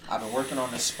 yo, I've been working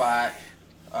on this spot.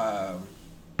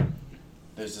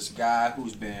 There's this guy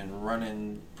who's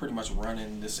been pretty much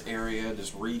running this area,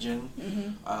 this region,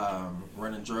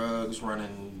 running drugs,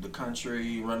 running the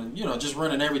country, just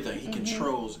running everything. He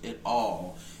controls it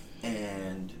all,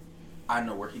 and I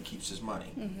know where he keeps his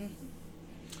money.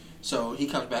 So he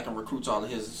comes back and recruits all of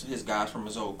his guys from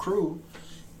his old crew,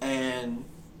 and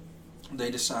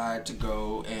they decide to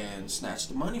go and snatch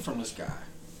the money from this guy.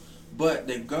 But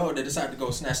they decide to go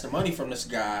snatch the money from this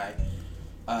guy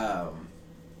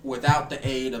without the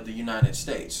aid of the United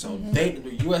States. So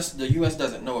the U.S.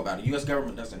 doesn't know about it. U.S.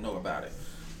 government doesn't know about it.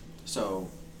 So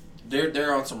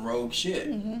they're on some rogue shit,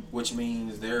 which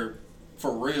means they're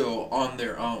for real on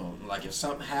their own. Like if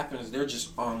something happens, they're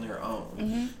just on their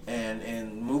own. And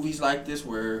in movies like this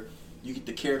where you get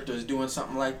the characters doing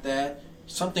something like that,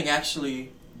 something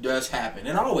actually does happen.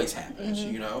 It always happens,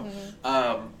 you know.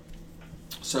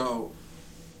 So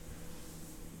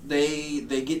they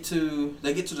get to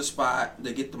the spot,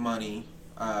 they get the money.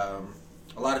 A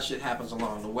lot of shit happens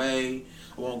along the way.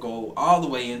 I won't go all the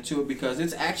way into it because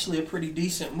it's actually a pretty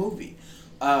decent movie.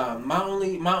 My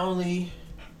only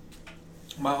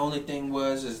thing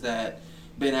is that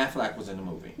Ben Affleck was in the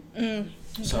movie.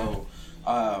 So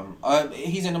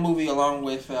He's in the movie along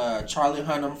with Charlie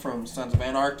Hunnam from Sons of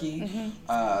Anarchy.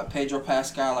 Pedro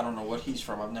Pascal, I don't know what he's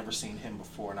from. I've never seen him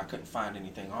before, and I couldn't find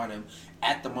anything on him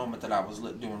at the moment that I was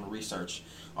doing research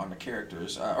on the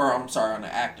characters, on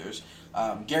the actors.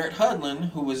 Garrett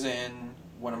Hedlund, who was in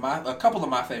a couple of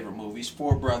my favorite movies,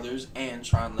 Four Brothers and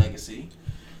Tron Legacy.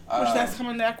 Which that's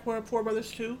coming back for Four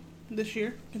Brothers 2 this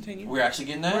year. Continue. We're actually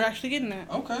getting that? We're actually getting that.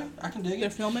 Okay, I can dig it. They're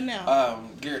filming now.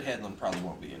 Garrett Hedlund probably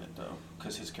won't be in it, though,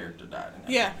 because his character died in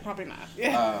that. Yeah, probably not.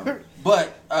 Yeah.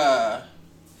 But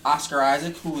Oscar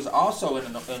Isaac, who was also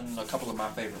in a couple of my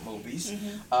favorite movies,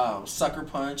 Sucker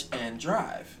Punch and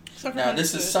Drive.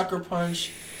 This is Sucker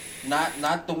Punch,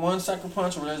 not the one Sucker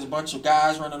Punch where there's a bunch of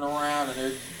guys running around and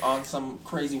they're on some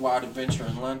crazy wild adventure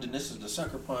in London. This is the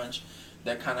Sucker Punch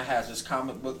that kind of has this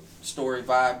comic book story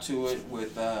vibe to it,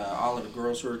 with all of the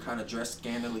girls who are kind of dressed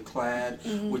scantily clad,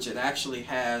 which it actually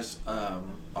has a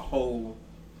whole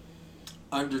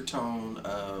undertone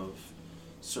of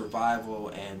survival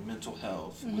and mental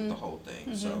health with the whole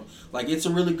thing. So, like, it's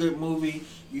a really good movie.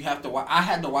 You have to I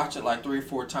had to watch it like 3 or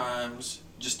 4 times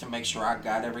just to make sure I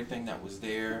got everything that was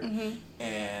there.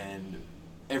 And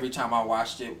every time I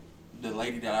watched it, the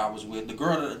lady that I was with, the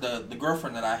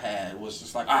girlfriend that I had, was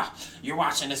just like, you're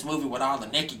watching this movie with all the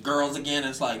naked girls again?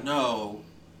 And it's like, no,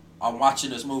 I'm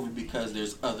watching this movie because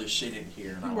there's other shit in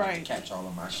here, and I want to catch all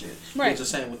of my shit. It's the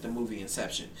same with the movie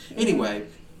Inception. Anyway,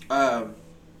 Ben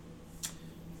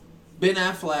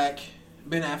Affleck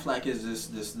is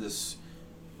this,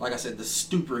 like I said, the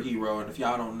superhero, and if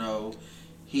y'all don't know,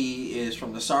 he is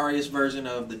from the sorriest version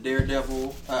of the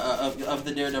Daredevil, of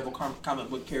the Daredevil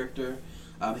comic book character.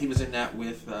 He was in that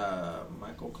with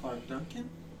Michael Clark Duncan.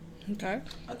 Okay.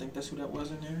 I think that's who that was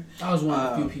in there. I was one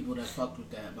of the few people that fucked with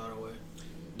that, by the way.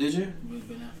 Did you?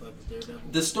 Ben Affleck was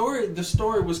Daredevil. The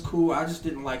story was cool. I just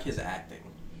didn't like his acting,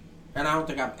 and I don't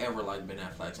think I've ever liked Ben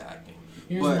Affleck's acting.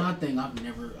 Here's my thing. I don't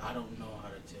know how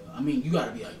to tell. I mean, you got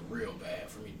to be like real bad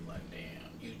for me to be like, damn,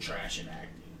 you trash at acting.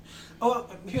 Oh,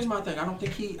 here's my thing. I don't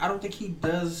think he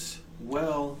does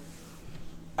well.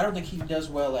 I don't think he does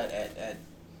well at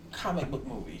comic book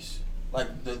movies,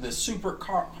 like the super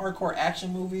hardcore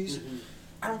action movies.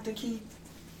 I don't think he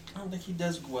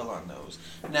does well on those.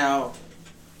 Now,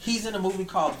 he's in a movie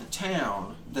called The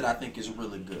Town that I think is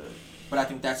really good, but I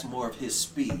think that's more of his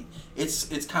speed.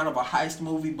 It's kind of a heist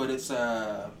movie, but it's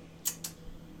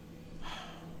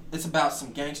about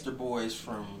some gangster boys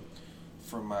from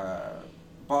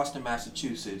Boston,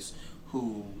 Massachusetts,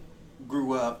 who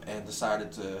grew up and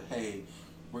decided to, hey,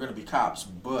 we're gonna be cops,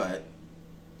 but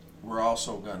we're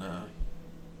also gonna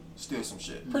steal some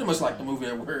shit. Pretty much like the movie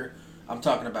that I'm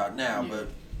talking about now, but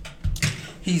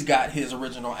he's got his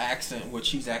original accent,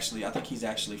 which I think he's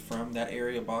actually from that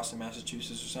area, Boston,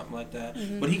 Massachusetts, or something like that.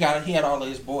 But he had all of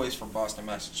his boys from Boston,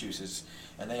 Massachusetts,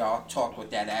 and they all talk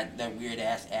with that weird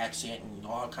ass accent and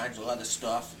all kinds of other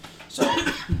stuff. So,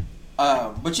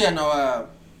 but yeah, no.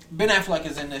 Ben Affleck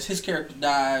is in this. His character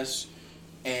dies,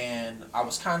 and I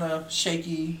was kind of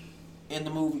shaky in the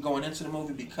movie, going into the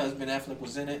movie, because Ben Affleck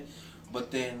was in it.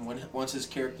 But then once his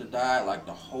character died, like,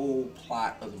 the whole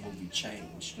plot of the movie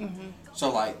changed.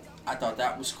 So, like, I thought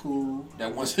that was cool,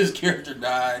 that once his character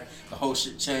died, the whole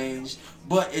shit changed.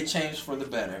 But it changed for the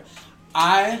better.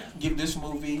 I give this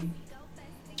movie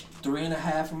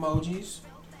 3.5 emojis,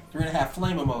 3.5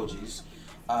 flame emojis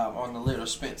on the Little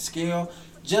Spent scale,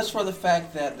 just for the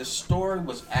fact that the story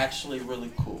was actually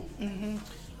really cool.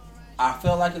 I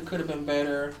felt like it could have been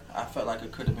better. I felt like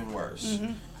it could have been worse.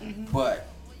 But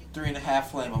 3.5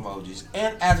 flame emojis.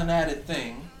 And as an added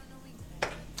thing,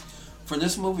 for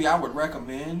this movie, I would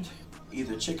recommend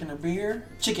either chicken and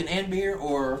beer,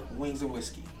 or wings and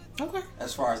whiskey. Okay.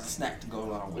 As far as the snack to go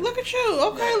along with. Look at you.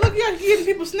 Okay, look, you're giving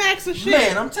people snacks and shit.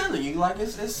 Man, I'm telling you, like,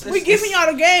 it's we giving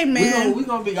y'all the game, man. We're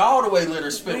gonna be all the way Litter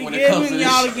Spit when it comes to this. We giving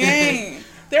y'all the game.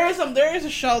 There is a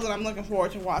show that I'm looking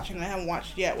forward to watching that I haven't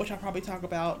watched yet, which I'll probably talk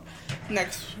about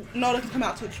next. No, it doesn't come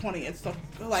out till the 20th. So,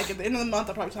 like, at the end of the month,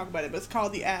 I'll probably talk about it. But it's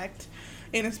called The Act,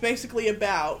 and it's basically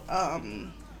about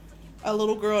a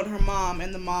little girl and her mom,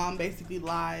 and the mom basically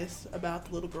lies about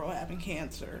the little girl having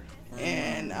cancer,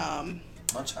 and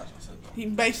he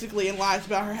basically lies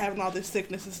about her having all this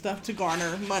sickness and stuff to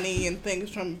garner money and things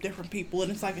from different people,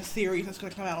 and it's like a series that's going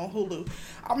to come out on Hulu.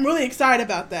 I'm really excited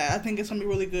about that. I think it's going to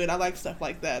be really good. I like stuff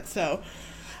like that. So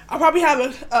I'll probably have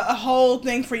a whole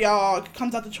thing for y'all. It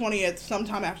comes out the 20th,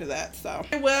 sometime after that. So,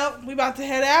 well, we about to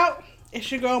head out. It's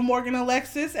your girl Morgan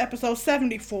Alexis, episode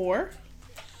 74.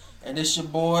 And it's your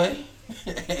boy,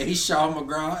 A. Shaw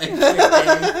McGraw,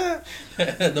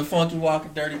 aka the Funky Walker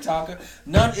Dirty Talker.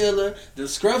 None iller, the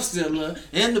Scruffzilla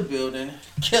in the building,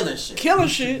 killing shit. Killing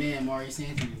shit. Man, Maurice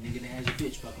Anthony, nigga that has your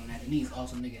bitch fuck on that. And he's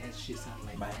also nigga has shit sounding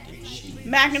like Mac and cheese.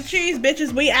 Mac and cheese,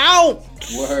 bitches, we out.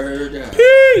 Word up.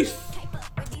 Peace. Can't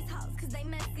fuck with these hoes cause they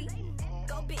messy.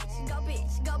 Go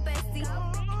bitch, go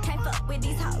bestie. Can't fuck with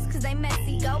these hoes cause they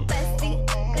messy. Go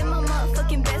bestie.